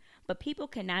understanding, but people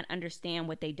cannot understand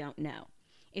what they don't know.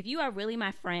 If you are really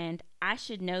my friend, I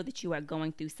should know that you are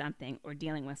going through something or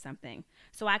dealing with something,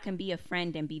 so I can be a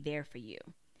friend and be there for you.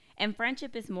 And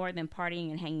friendship is more than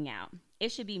partying and hanging out.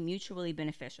 It should be mutually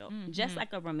beneficial, just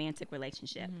like a romantic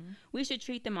relationship. We should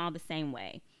treat them all the same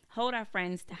way. Hold our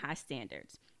friends to high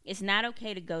standards. It's not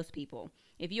okay to ghost people.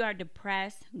 If you are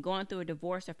depressed, going through a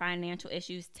divorce or financial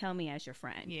issues, tell me as your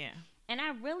friend. Yeah. And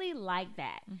I really like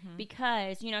that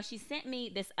because, you know, she sent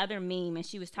me this other meme and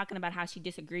she was talking about how she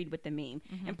disagreed with the meme.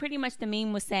 And pretty much the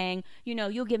meme was saying, you know,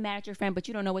 you'll get mad at your friend, but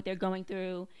you don't know what they're going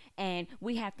through. And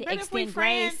we have to extend grace.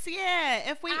 Friends,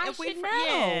 yeah. If we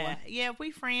know. If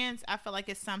we friends, I feel like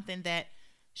it's something that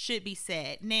should be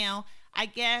said. Now, I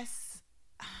guess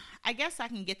I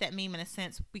can get that meme in a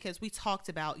sense because we talked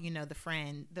about, you know,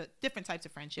 the different types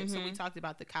of friendships. So we talked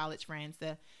about the college friends,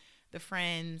 the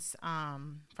friends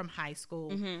from high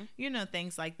school, you know,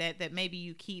 things like that maybe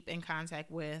you keep in contact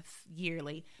with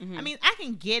yearly. I mean, I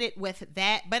can get it with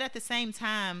that, but at the same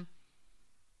time,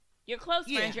 your close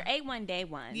friends, your A1 day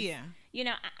ones. Yeah. You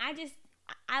know,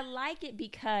 I like it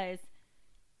because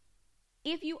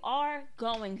if you are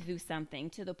going through something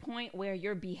to the point where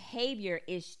your behavior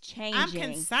is changing, I'm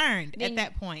concerned at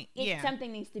that point.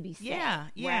 Something needs to be said. Yeah.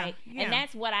 Right. Yeah. And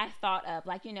that's what I thought of.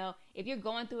 Like, you know, if you're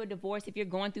going through a divorce, if you're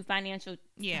going through financial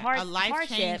a life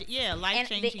change, life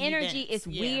changing, and the energy is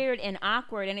weird and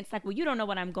awkward, and it's like, well, you don't know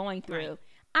what I'm going through. Right.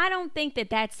 I don't think that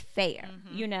that's fair.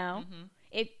 You know,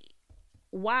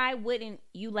 why wouldn't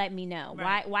you let me know?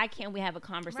 Right. Why can't we have a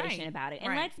conversation about it?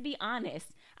 And let's be honest.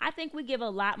 I think we give a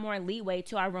lot more leeway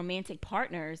to our romantic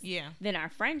partners than our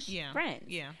friends. Yeah.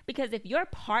 Because if your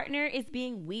partner is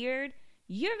being weird,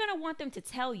 you're going to want them to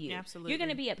tell you. Absolutely. You're going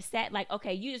to be upset like,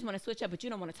 okay, you just want to switch up, but you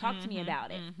don't want to talk to me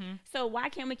about it. So why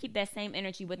can't we keep that same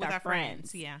energy with our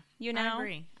friends? Yeah. You know?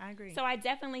 I agree. So I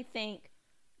definitely think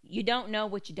you don't know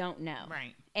what you don't know.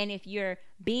 Right. And if you're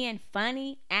being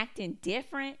funny, acting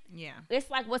different,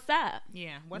 it's like, what's up?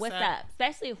 Yeah. What's up?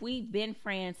 Especially if we've been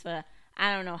friends for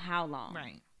I don't know how long.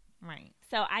 Right.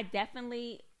 So I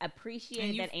definitely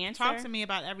appreciate that answer. Talk to me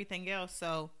about everything else.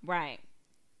 So right.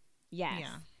 Yes.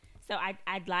 Yeah. So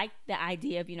I'd like the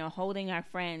idea of, you know, holding our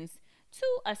friends to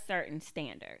a certain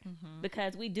standard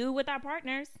because we do with our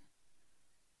partners,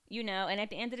 you know, and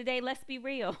at the end of the day, let's be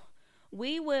real.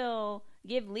 We will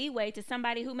give leeway to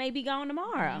somebody who may be gone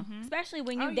tomorrow, especially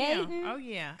when you're dating. Oh,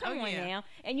 yeah. Come on now.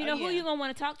 And you know who you're going to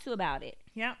want to talk to about it.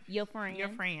 Yep. Your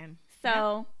friend.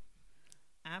 So.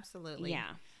 Yep. Absolutely. Yeah.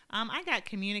 I got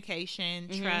communication,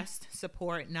 trust,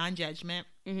 support, non-judgment.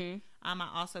 I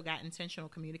also got intentional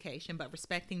communication, but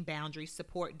respecting boundaries,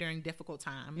 support during difficult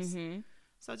times.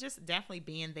 So just definitely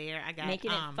being there. I got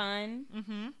making it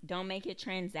fun. Don't make it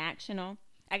transactional.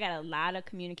 I got a lot of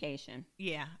communication.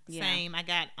 Yeah. Same. I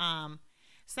got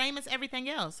same as everything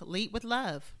else. Lead with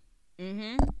love.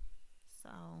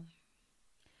 So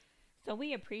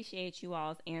we appreciate you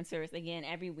all's answers again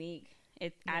every week.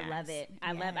 I love it.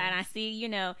 I love it. And I see, you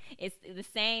know, it's the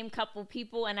same couple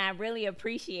people, and I really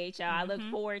appreciate y'all. I look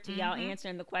forward to y'all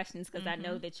answering the questions because I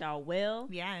know that y'all will.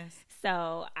 Yes.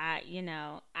 So, I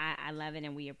love it,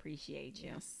 and we appreciate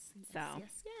you.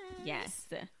 Yes.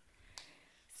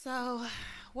 So,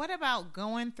 what about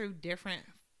going through different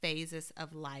phases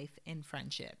of life in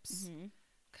friendships?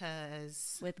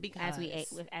 Because as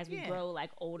we grow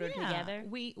like older together,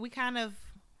 we kind of.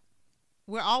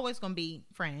 We're always going to be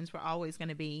friends. We're always going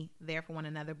to be there for one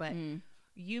another. But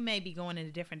you may be going in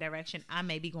a different direction. I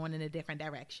may be going in a different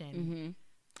direction.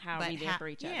 How are we there for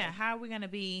each other? Yeah. How are we going to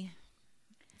be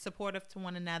supportive to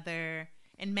one another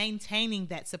and maintaining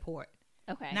that support?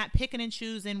 Okay. Not picking and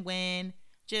choosing when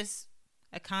just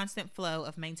a constant flow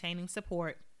of maintaining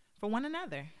support for one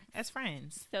another as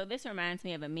friends. So this reminds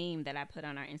me of a meme that I put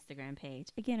on our Instagram page.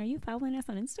 Again, are you following us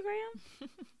on Instagram?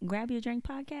 Grab Your Drink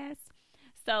Podcast.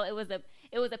 So it was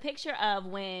a picture of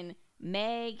when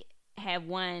Meg had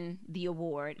won the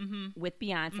award with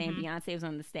Beyonce, and Beyonce was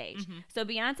on the stage. So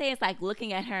Beyonce is like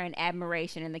looking at her in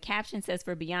admiration, and the caption says,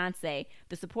 for Beyonce,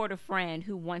 the supportive friend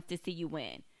who wants to see you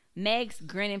win. Meg's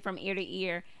grinning from ear to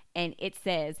ear, and it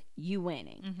says, you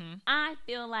winning. I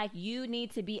feel like you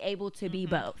need to be able to be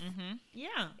both.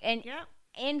 Yeah. And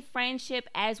in friendship,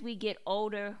 as we get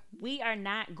older, we are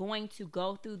not going to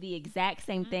go through the exact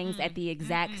same things at the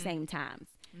exact same times.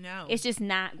 No. It's just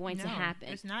not going to happen.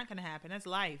 It's not going to happen. That's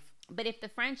life. But if the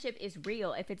friendship is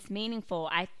real, if it's meaningful,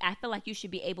 I feel like you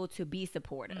should be able to be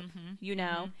supportive, you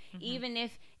know? Even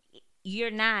if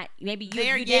you're not, maybe you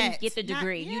didn't get the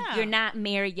degree. You're not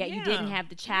married yet. You didn't have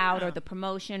the child or the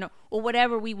promotion or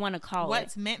whatever we want to call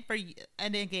what's meant for you.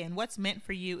 And again, what's meant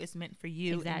for you is meant for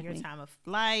you in your time of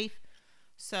life.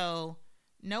 So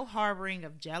no harboring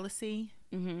of jealousy,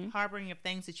 harboring of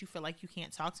things that you feel like you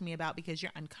can't talk to me about because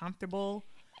you're uncomfortable,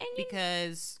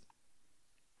 because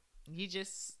you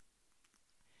just,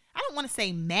 I don't want to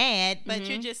say mad, but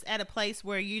you're just at a place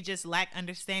where you just lack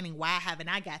understanding. Why haven't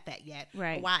I got that yet?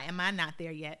 Right. Or why am I not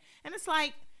there yet? And it's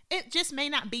like, it just may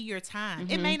not be your time.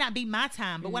 It may not be my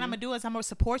time. But what I'm going to do is I'm going to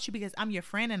support you because I'm your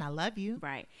friend and I love you.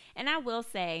 Right. And I will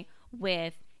say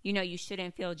with, you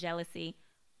shouldn't feel jealousy.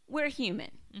 We're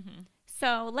human.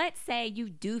 So let's say you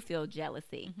do feel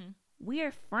jealousy.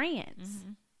 We're friends.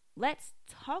 Let's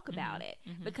talk about it,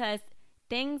 because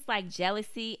things like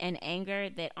jealousy and anger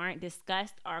that aren't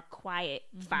discussed are quiet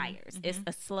fires. It's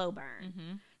a slow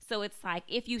burn. So it's like,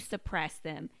 if you suppress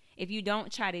them, if you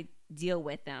don't try to deal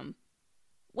with them,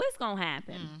 what's going to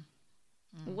happen?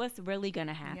 What's really going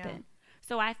to happen? Yeah.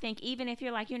 So I think even if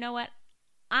you're like, you know what,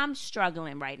 I'm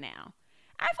struggling right now,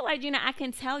 I feel like, I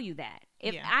can tell you that.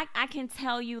 If I can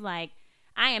tell you, like,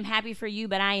 I am happy for you,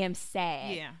 but I am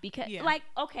sad. Because, like,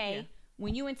 okay,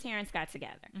 when you and Terrence got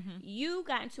together, you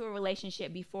got into a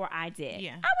relationship before I did.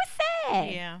 I was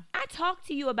sad. I talked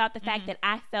to you about the fact that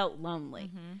I felt lonely.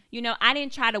 I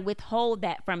didn't try to withhold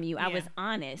that from you. I was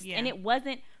honest. And it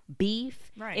wasn't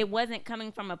beef. Right. It wasn't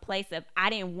coming from a place of, I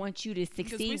didn't want you to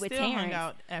succeed with Terrence. We still hung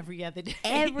out every other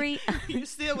day. You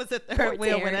still was a third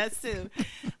wheel with us too.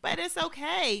 But it's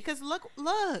okay, because look,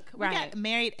 we got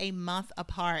married a month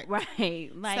apart.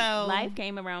 Right. Like, so, life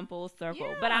came around full circle.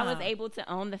 Yeah. But I was able to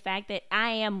own the fact that I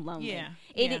am lonely.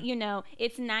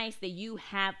 It's nice that you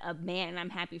have a man and I'm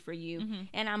happy for you,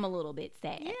 and I'm a little bit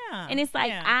sad. Yeah. And it's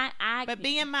like, But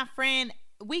being my friend,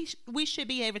 we should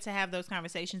be able to have those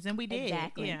conversations, and we did.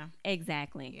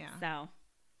 Exactly. Yeah. So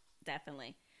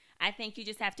definitely, I think you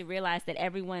just have to realize that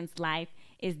everyone's life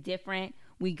is different.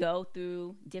 We go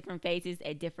through different phases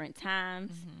at different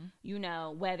times.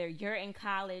 Whether you're in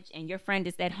college and your friend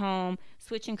is at home,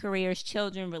 switching careers,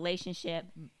 children, relationship,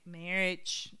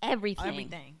 marriage, everything.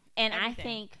 And I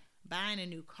think buying a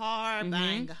new car,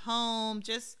 buying a home,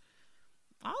 just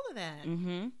all of that.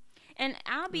 And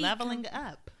I'll be leveling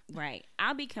up. Right.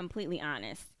 I'll be completely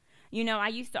honest. I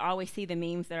used to always see the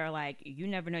memes that are like, you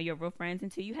never know your real friends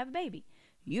until you have a baby.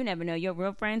 You never know your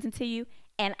real friends until you.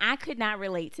 And I could not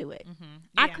relate to it.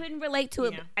 I couldn't relate to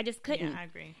it. I just couldn't. Yeah, I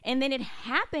agree. And then it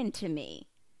happened to me.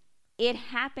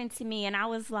 And I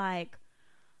was like,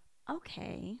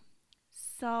 okay,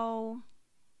 so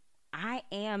I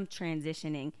am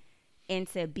transitioning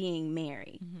into being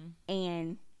married.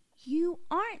 And you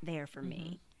aren't there for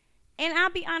me. And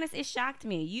I'll be honest, it shocked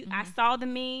me. I saw the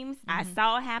memes. I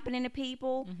saw it happening to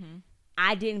people.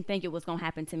 I didn't think it was going to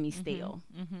happen to me still.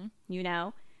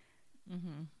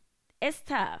 It's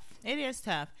tough. It is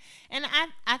tough. And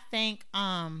I think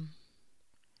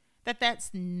that's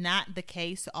not the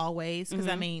case always. Because,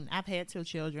 I've had 2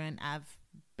 children. I've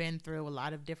been through a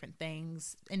lot of different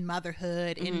things in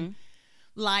motherhood, in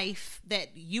life,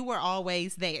 that you were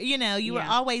always there. You were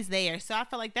always there. So I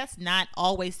feel like that's not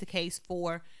always the case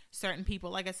for certain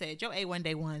people. Like I said, your A1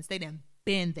 day ones, they done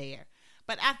been there.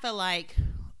 But I feel like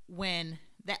when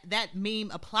that meme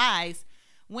applies,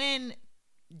 when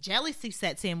jealousy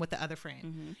sets in with the other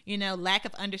friend, lack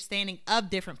of understanding of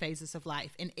different phases of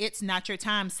life, and it's not your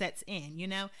time sets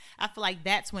in, I feel like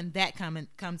that's when that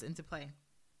comes into play.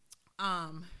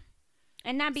 And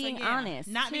not being honest.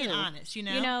 Being honest,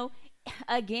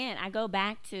 again, I go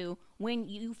back to when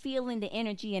you feeling the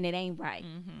energy and it ain't right.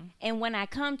 And when I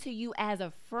come to you as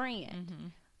a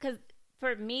friend, because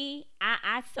for me,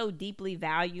 I so deeply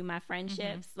value my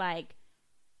friendships. Like,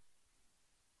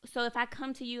 so if I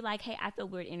come to you like, hey, I feel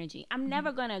weird energy, I'm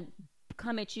never going to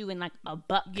come at you in like a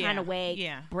buck kind of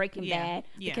way, Breaking Bad,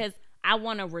 because I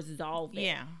want to resolve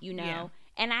it, you know? Yeah.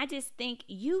 And I just think,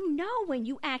 when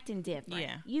you acting different,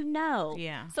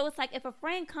 Yeah. So it's like, if a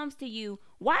friend comes to you,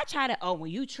 why try to, well,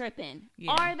 you tripping?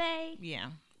 Yeah. Are they?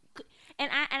 Yeah. And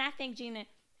I think, Gina,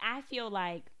 I feel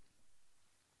like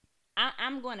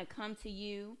I'm going to come to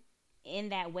you in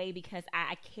that way because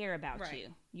I care about you.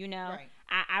 You know,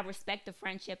 I respect the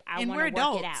friendship. I want to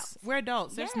work it out. We're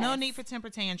adults. There's no need for temper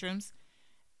tantrums.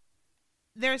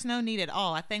 There's no need at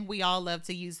all. I think we all love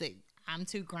to use it. I'm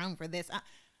too grown for this.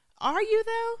 Are you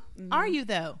though? Mm-hmm. Are you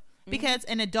though? Because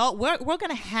an adult, we're going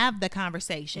to have the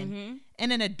conversation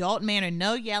in an adult manner.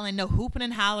 No yelling, no hooping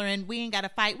and hollering. We ain't got to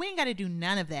fight. We ain't got to do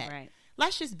none of that. Right.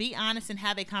 Let's just be honest and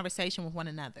have a conversation with one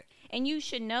another. And you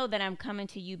should know that I'm coming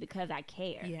to you because I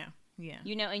care. Yeah, yeah.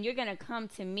 You know, and you're going to come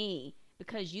to me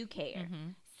because you care. Mm-hmm.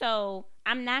 So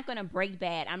I'm not going to break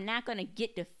bad. I'm not going to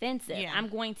get defensive. Yeah. I'm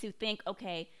going to think,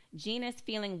 okay, Gina's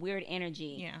feeling weird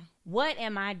energy. Yeah. What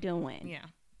am I doing? Yeah.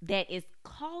 That is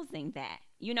causing that?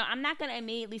 You know, I'm not going to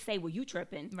immediately say, well, you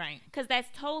tripping. Right. Because that's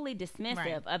totally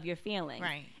dismissive of your feelings.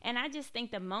 Right. And I just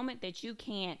think the moment that you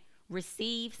can't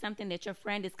receive something that your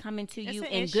friend is coming to you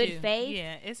in good faith.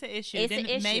 Yeah, it's an issue.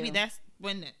 Then maybe that's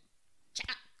when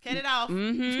cut it off.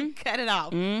 Mm-hmm. Cut it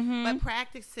off. Mm-hmm. But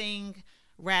practicing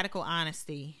radical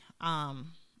honesty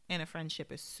in a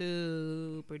friendship is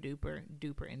super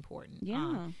duper important.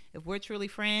 Yeah. If we're truly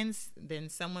friends, then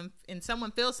someone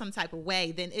feels some type of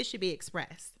way, then it should be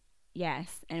expressed.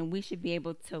 Yes, and we should be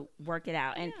able to work it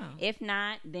out. And if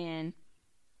not, then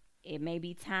it may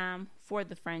be time for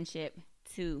the friendship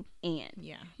to end.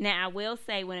 Yeah. Now, I will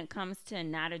say, when it comes to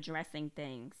not addressing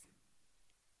things,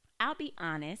 I'll be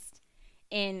honest.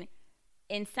 In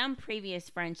some previous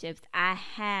friendships, I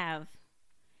have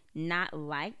not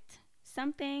liked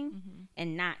something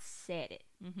and not said it.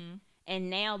 Mm-hmm. And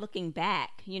now looking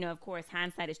back, you know, of course,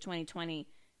 hindsight is 20/20.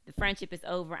 The friendship is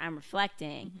over. I'm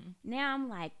reflecting. Mm-hmm. Now I'm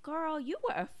like, girl, you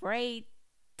were afraid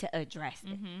to address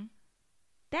it. Mm-hmm.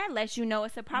 That lets you know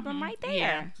it's a problem right there.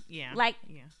 Yeah. Yeah. Like,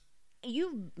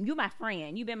 you my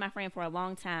friend. You've been my friend for a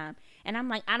long time. And I'm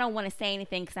like, I don't want to say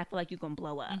anything because I feel like you're going to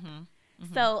blow up. Mm-hmm.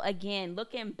 Mm-hmm. So, again,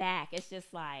 looking back, it's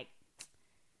just like,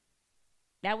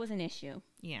 that was an issue.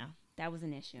 Yeah. That was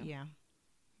an issue. Yeah.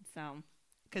 So.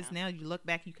 Because now you look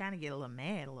back, you kind of get a little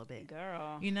mad a little bit.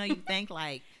 Girl. You know, you think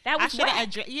like, that was whack.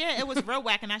 It was real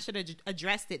whack, and I should have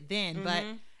addressed it then. But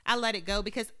I let it go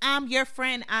because I'm your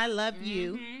friend. I love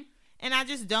you. And I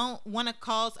just don't want to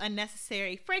cause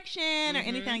unnecessary friction or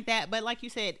anything like that. But like you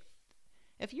said,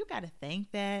 if you got to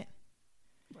think that,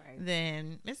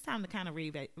 then it's time to kind of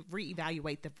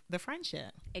reevaluate the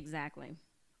friendship. Exactly.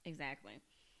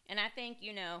 And I think,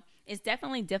 you know, it's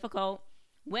definitely difficult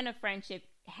when a friendship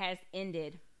has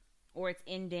ended or it's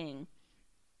ending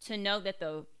to know that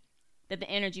the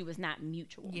energy was not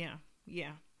mutual.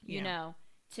 Yeah. You know,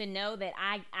 to know that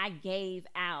I gave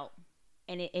out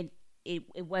and it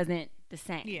wasn't the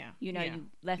same. Yeah. You know, you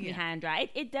left me high and dry.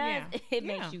 It does. Yeah. It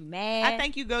makes you mad. I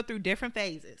think you go through different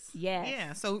phases. Yes.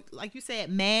 Yeah. So like you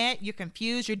said, mad, you're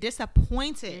confused, you're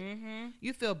disappointed. Mm-hmm.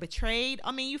 You feel betrayed.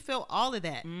 I mean, you feel all of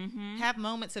that. Mm-hmm. Have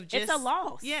moments of just. It's a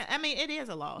loss. Yeah. I mean, it is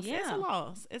a loss. Yeah.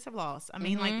 It's a loss. I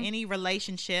mean, like any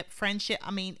relationship, friendship,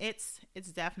 I mean, it's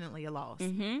definitely a loss.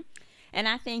 Mm-hmm. And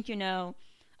I think, you know,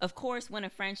 of course, when a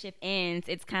friendship ends,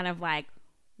 it's kind of like,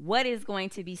 what is going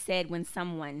to be said when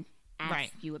someone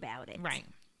ask you about it,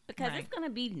 because it's going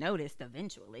to be noticed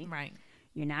eventually.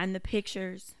 You're not in the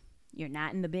pictures, you're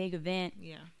not in the big event.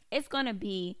 It's going to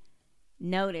be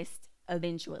noticed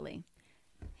eventually.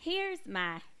 Here's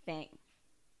my thing: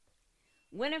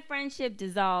 when a friendship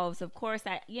dissolves, of course,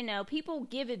 people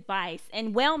give advice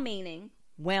and well-meaning,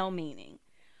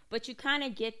 but you kind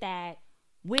of get that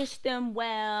wish them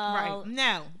well,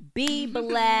 be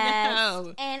blessed.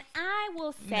 No. And I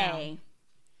will say,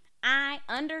 I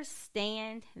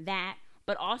understand that,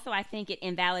 but also I think it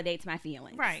invalidates my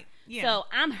feelings. Right. Yeah. So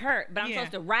I'm hurt, but I'm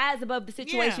supposed to rise above the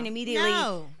situation immediately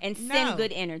and send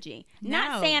good energy.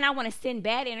 Not saying I want to send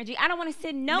bad energy. I don't want to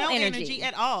send no energy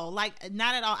at all. Like,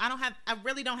 not at all. I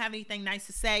really don't have anything nice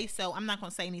to say, so I'm not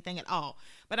going to say anything at all.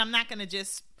 But I'm not going to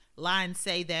just lie and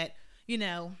say that, you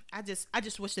know, I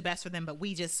just wish the best for them, but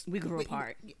we grew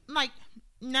apart. Like,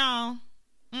 no.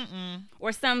 Mm-mm.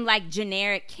 Or some like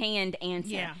generic canned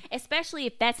answer, especially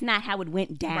if that's not how it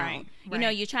went down. Right. You know,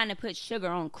 you're trying to put sugar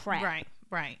on crack.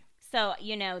 Right. So,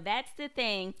 you know, that's the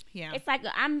thing. Yeah. It's like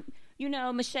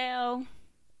Michelle,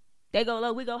 they go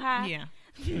low, we go high. Yeah.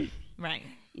 Right.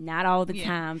 Not all the Yeah.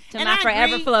 time. To And my I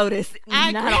forever agree. floaters,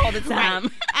 not all the time.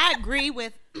 Right. I agree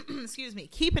with, excuse me,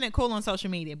 keeping it cool on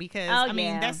social media because I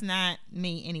mean that's not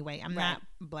me anyway. I'm not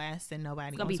blasting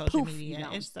nobody on social media.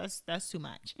 It's that's too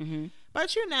much. Mm-hmm.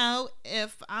 But you know,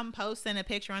 if I'm posting a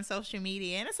picture on social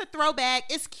media and it's a throwback,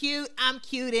 it's cute. I'm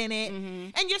cute in it,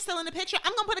 and you're still in the picture.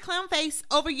 I'm gonna put a clown face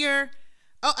over your.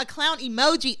 Oh, a clown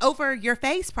emoji over your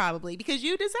face probably because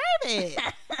you deserve it. You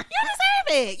deserve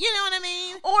it. You know what I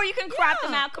mean? Or you can crop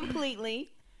them out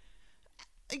completely.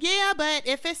 Yeah, but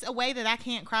if it's a way that I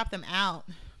can't crop them out,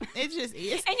 it just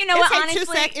is. And you know what?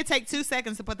 Honestly, it takes 2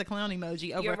 seconds to put the clown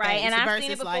emoji over. You're right, face and I've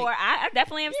seen it before. Like, I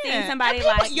definitely have seen somebody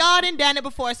people, like y'all done it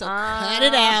before, so cut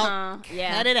it out.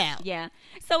 Yeah. Cut it out. Yeah.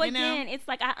 So You again, know? it's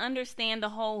like I understand the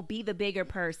whole be the bigger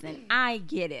person. I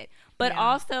get it. But Yeah.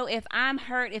 also if I'm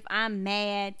hurt, if I'm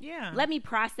mad, Yeah. let me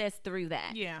process through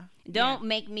that. Yeah. Don't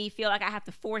make me feel like I have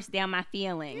to force down my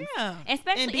feelings. Yeah.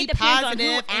 Especially And be it depends positive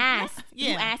on who and- asked.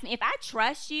 yeah. Who asked me. If I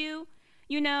trust you,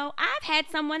 you know, I've had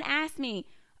someone ask me,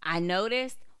 I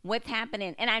noticed what's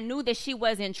happening, and I knew that she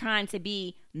wasn't trying to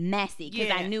be messy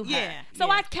because I knew her. Yeah. So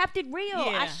Yeah. I kept it real.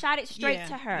 I Yeah. shot it straight Yeah.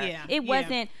 to her. Yeah. It Yeah.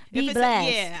 wasn't If be it's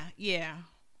blessed. Yeah.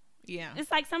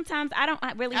 It's like sometimes I don't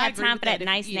really I have agree time with for that that.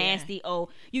 nice, nasty, oh,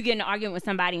 you get in an argument with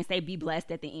somebody and say be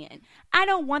blessed at the end. I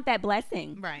don't want that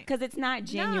blessing. Right. Because it's not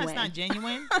genuine. No, it's not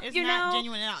genuine. It's You not know?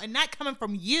 genuine at all. And not coming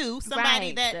from you, somebody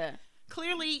Right. that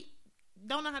clearly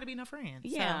don't know how to be no friend.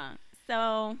 Yeah.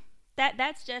 So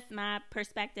that's just my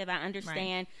perspective. I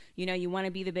understand, you know, you want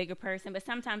to be the bigger person, but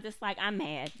sometimes it's like I'm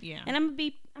mad. Yeah. And I'm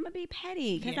gonna be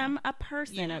petty because Yeah. I'm a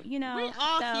person, Yeah. you know. We're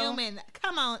all so, human.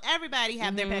 Come on, everybody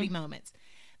have their petty moments.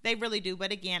 They really do.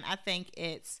 But again, I think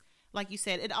it's like you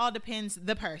said, it all depends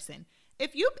the person.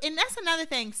 If you, and that's another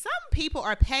thing, some people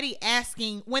are petty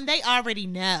asking when they already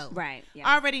know. Right.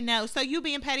 Yeah. Already know. So you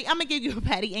being petty, I'm gonna give you a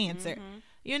petty answer.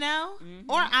 You know?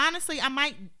 Or honestly, I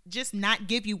might just not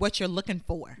give you what you're looking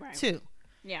for too.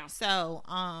 Yeah. So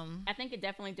I think it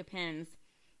definitely depends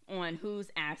on who's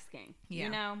asking. Yeah. You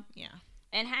know? Yeah.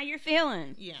 And how you're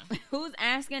feeling. Yeah. Who's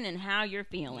asking and how you're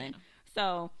feeling.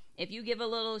 So if you give a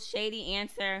little shady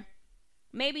answer,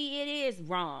 maybe it is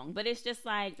wrong, but it's just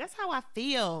like That's how I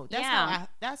feel.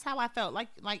 That's how I felt. Like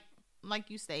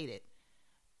you stated.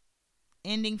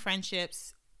 Ending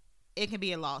friendships, it can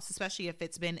be a loss, especially if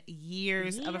it's been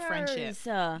years of a friendship.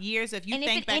 Years of you and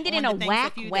think if it back ended on in the a things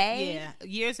whack that you way.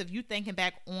 years of you thinking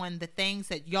back on the things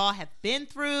that y'all have been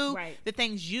through, the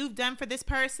things you've done for this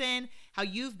person, how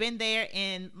you've been there,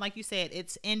 and like you said,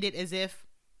 it's ended as if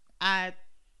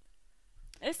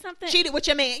it's something cheated with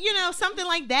your man, you know, something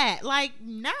like that. Like,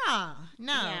 no.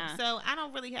 Yeah. So I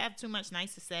don't really have too much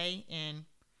nice to say, and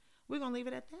we're gonna leave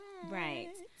it at that. Right.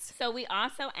 So we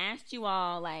also asked you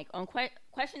all, like, on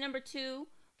question number 2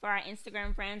 for our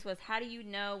Instagram friends was, how do you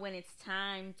know when it's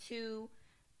time to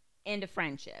end a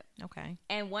friendship? Okay.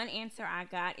 And one answer I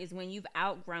got is when you've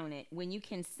outgrown it, when you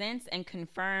can sense and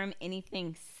confirm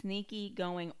anything sneaky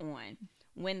going on,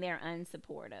 when they're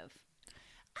unsupportive.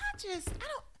 I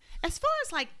don't, as far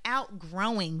as like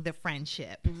outgrowing the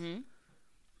friendship,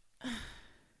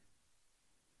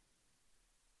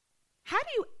 how do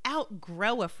you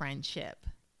outgrow a friendship?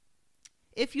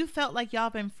 If you felt like y'all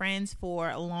been friends for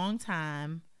a long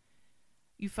time,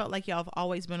 you felt like y'all have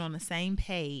always been on the same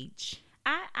page.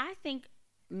 I think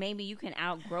maybe you can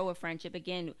outgrow a friendship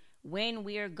again when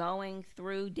we're going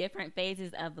through different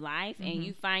phases of life and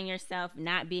you find yourself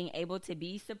not being able to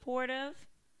be supportive.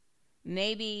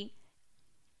 Maybe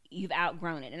you've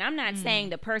outgrown it. And I'm not saying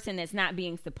the person that's not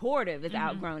being supportive is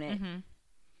outgrown it.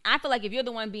 I feel like if you're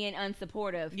the one being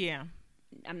unsupportive,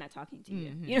 I'm not talking to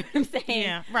you. You know what I'm saying?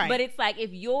 Yeah, right. But it's like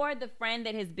if you're the friend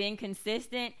that has been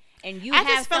consistent and you I have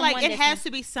just feel like someone it has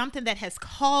to be something that has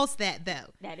caused that,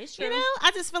 though. That is true. You know,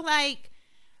 I just feel like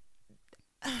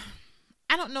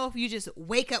I don't know if you just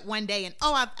wake up one day and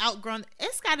I've outgrown.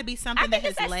 It's got to be something that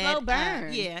has led. Slow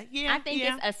burn. Yeah. I think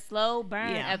it's a slow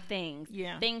burn of things.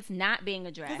 Yeah. Things not being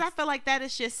addressed. Because I feel like that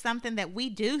is just something that we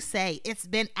do say. It's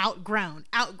been outgrown.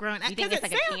 You think it's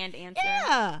like a canned answer?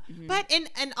 Yeah. But in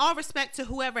all respect to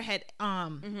whoever had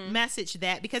messaged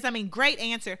that, because I mean, great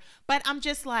answer. But I'm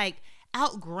just like,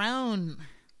 outgrown.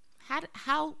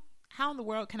 How in the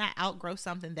world can I outgrow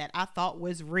something that I thought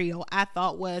was real? I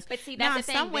thought was. But see, that's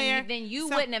the thing. Then you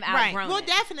wouldn't have outgrown Well, it.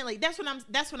 definitely. That's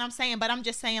what I'm saying. But I'm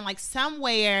just saying, like,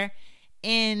 somewhere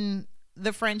in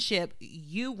the friendship,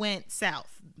 you went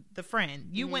south. The friend,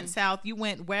 you went south. You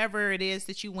went wherever it is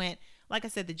that you went. Like I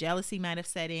said, the jealousy might have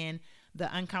set in, the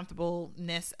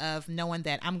uncomfortableness of knowing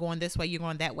that I'm going this way, you're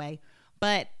going that way.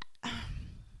 But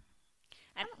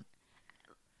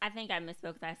I think I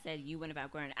misspoke because I said you went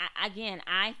about growing.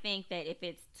 I think that if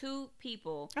it's two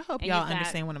people, I hope y'all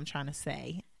understand what I'm trying to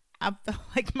say. I feel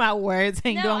like my words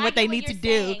ain't doing what they need to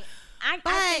do.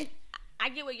 I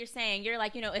get what you're saying. You're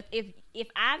like, if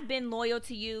I've been loyal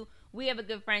to you, we have a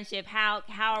good friendship. How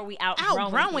are we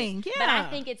outgrowing? Yeah. But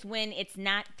I think it's when it's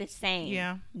not the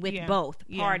same with both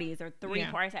parties or three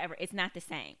parties, however. It's not the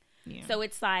same. Yeah. So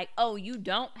it's like, oh, you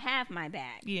don't have my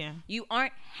back. Yeah. You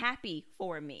aren't happy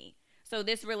for me. So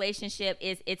this relationship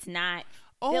it's not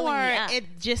filling me up.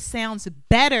 It just sounds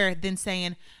better than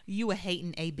saying you a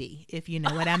hating AB, if you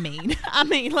know what I mean. I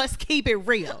mean, let's keep it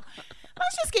real.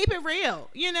 Let's just keep it real,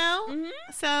 Mm-hmm.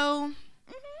 So,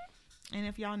 and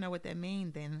if y'all know what that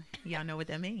means, then y'all know what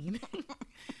that means.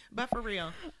 But for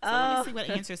real. So let me see what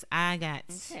answers I got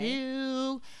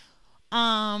too.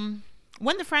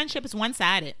 When the friendship is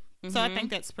one-sided. Mm-hmm. So I think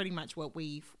that's pretty much what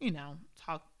we've,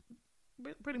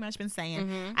 pretty much been saying.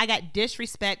 Mm-hmm. I got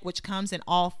disrespect, which comes in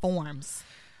all forms.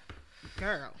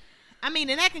 Girl. I mean,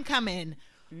 and that can come in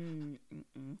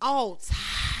all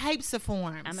types of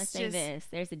forms. I'm going to say this.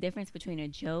 There's a difference between a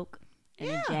joke and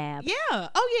a jab. Yeah.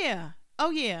 Oh,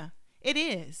 yeah. It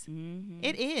is. Mm-hmm.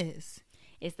 It is.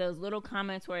 It's those little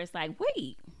comments where it's like,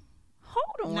 wait,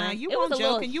 hold on. Nah, you weren't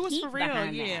joking. You was for real.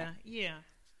 Yeah. Yes.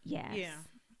 Yeah.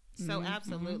 So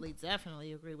absolutely,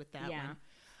 definitely agree with that one.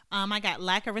 I got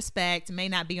lack of respect, may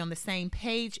not be on the same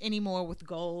page anymore with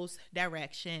goals,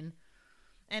 direction.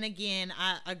 And again,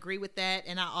 I agree with that.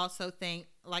 And I also think,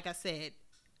 like I said,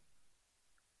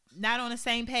 not on the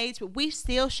same page, but we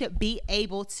still should be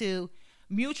able to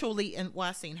mutually, and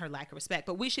I've seen her lack of respect,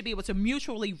 but we should be able to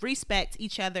mutually respect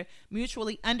each other,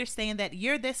 mutually understand that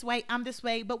you're this way, I'm this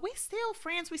way, but we still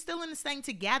friends. We still in this thing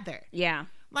together. Yeah.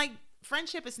 Like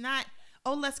friendship is not,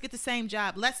 oh, let's get the same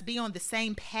job. Let's be on the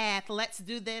same path. Let's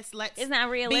do this. It's not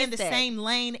realistic. Be in the same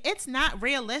lane. It's not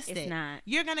realistic. It's not.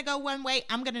 You're going to go one way.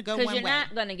 I'm going to go one way. Because you're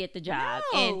not going to get the job.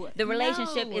 No, and the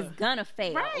relationship is going to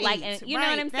fail. Right. Like, and you know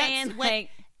what I'm saying? Like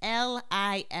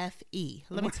LIFE.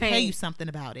 Let me tell you something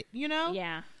about it.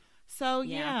 Yeah. So,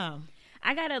 yeah.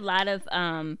 I got a lot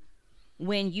of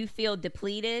when you feel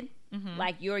depleted,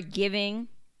 like you're giving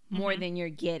more than you're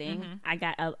getting. I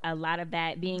got a lot of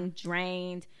that, being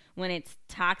drained, when it's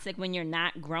toxic, when you're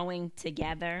not growing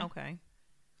together. Okay.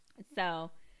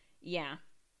 So, yeah.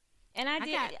 And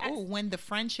when the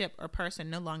friendship or person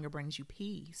no longer brings you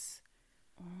peace.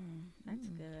 That's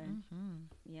good.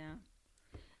 Yeah.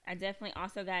 I definitely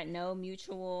also got no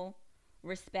mutual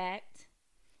respect.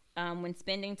 When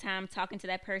spending time talking to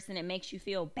that person, it makes you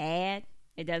feel bad.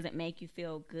 It doesn't make you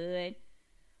feel good.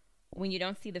 When you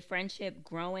don't see the friendship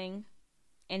growing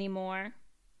anymore,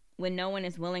 when no one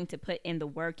is willing to put in the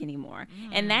work anymore.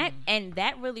 And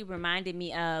that really reminded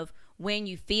me of when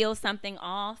you feel something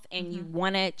off and you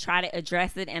want to try to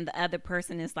address it and the other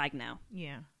person is like, no.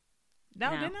 Yeah.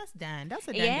 No, then that's done. That's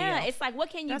a done deal. Yeah, it's like, what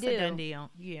can you do? That's a done deal.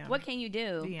 Yeah. What can you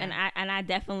do? Yeah. And I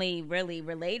definitely really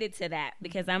related to that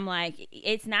because I'm like,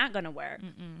 it's not going to work.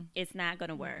 It's not going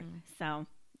to work. So,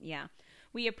 yeah.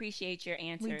 We appreciate your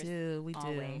answers. We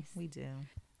do.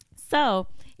 So,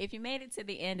 if you made it to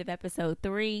the end of episode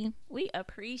 3, we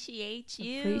appreciate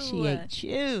you.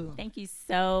 Thank you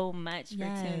so much for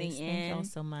tuning in. Thank y'all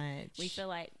so much. We feel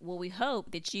like, we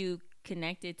hope that you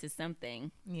connected to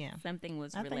something. Yeah. Something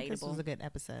was relatable. I think this was a good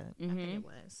episode. I think it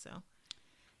was. So,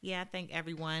 yeah, I think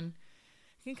everyone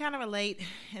can kind of relate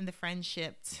in the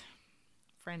friendship.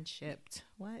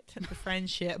 What? The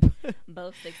friendship.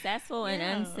 Both successful and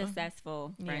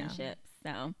unsuccessful friendships.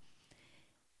 So,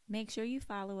 make sure you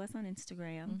follow us on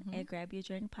Instagram at Grab Your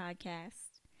Drink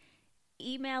Podcast.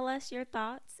 Email us your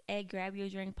thoughts at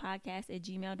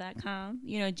grabyourdrinkpodcast@gmail.com.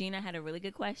 Gina had a really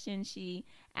good question. She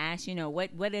asked,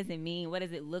 what does it mean? What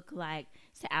does it look like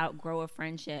to outgrow a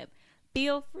friendship?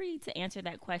 Feel free to answer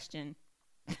that question.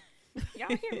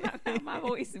 Y'all hear my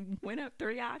voice went up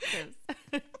 3 octaves.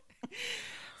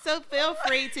 So feel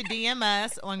free to DM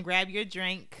us on Grab Your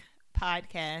Drink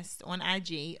Podcast on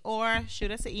IG or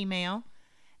shoot us an email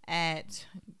at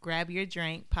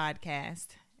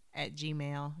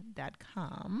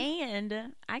grabyourdrinkpodcast@gmail.com.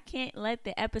 And I can't let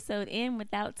the episode end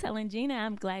without telling Gina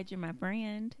I'm glad you're my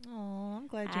friend. Oh, I'm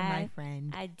glad you're my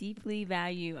friend. I deeply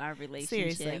value our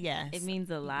relationship. Seriously, yes. It means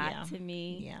a lot to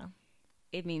me. Yeah.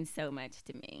 It means so much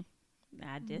to me.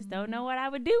 I just don't know what I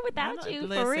would do without you,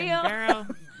 for real. Girl,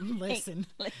 listen.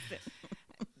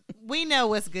 We know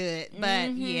what's good,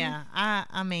 but yeah,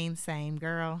 I mean, same,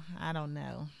 girl. I don't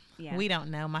know. Yeah. We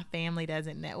don't know. My family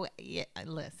doesn't know. Yeah,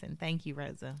 listen, thank you,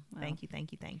 Rosa. Well, thank you.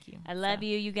 I love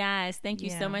you guys. Thank you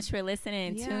so much for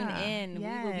listening. Yeah. Tune in.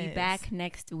 Yes. We will be back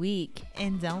next week.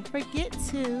 And don't forget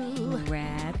to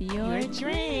grab your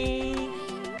drink.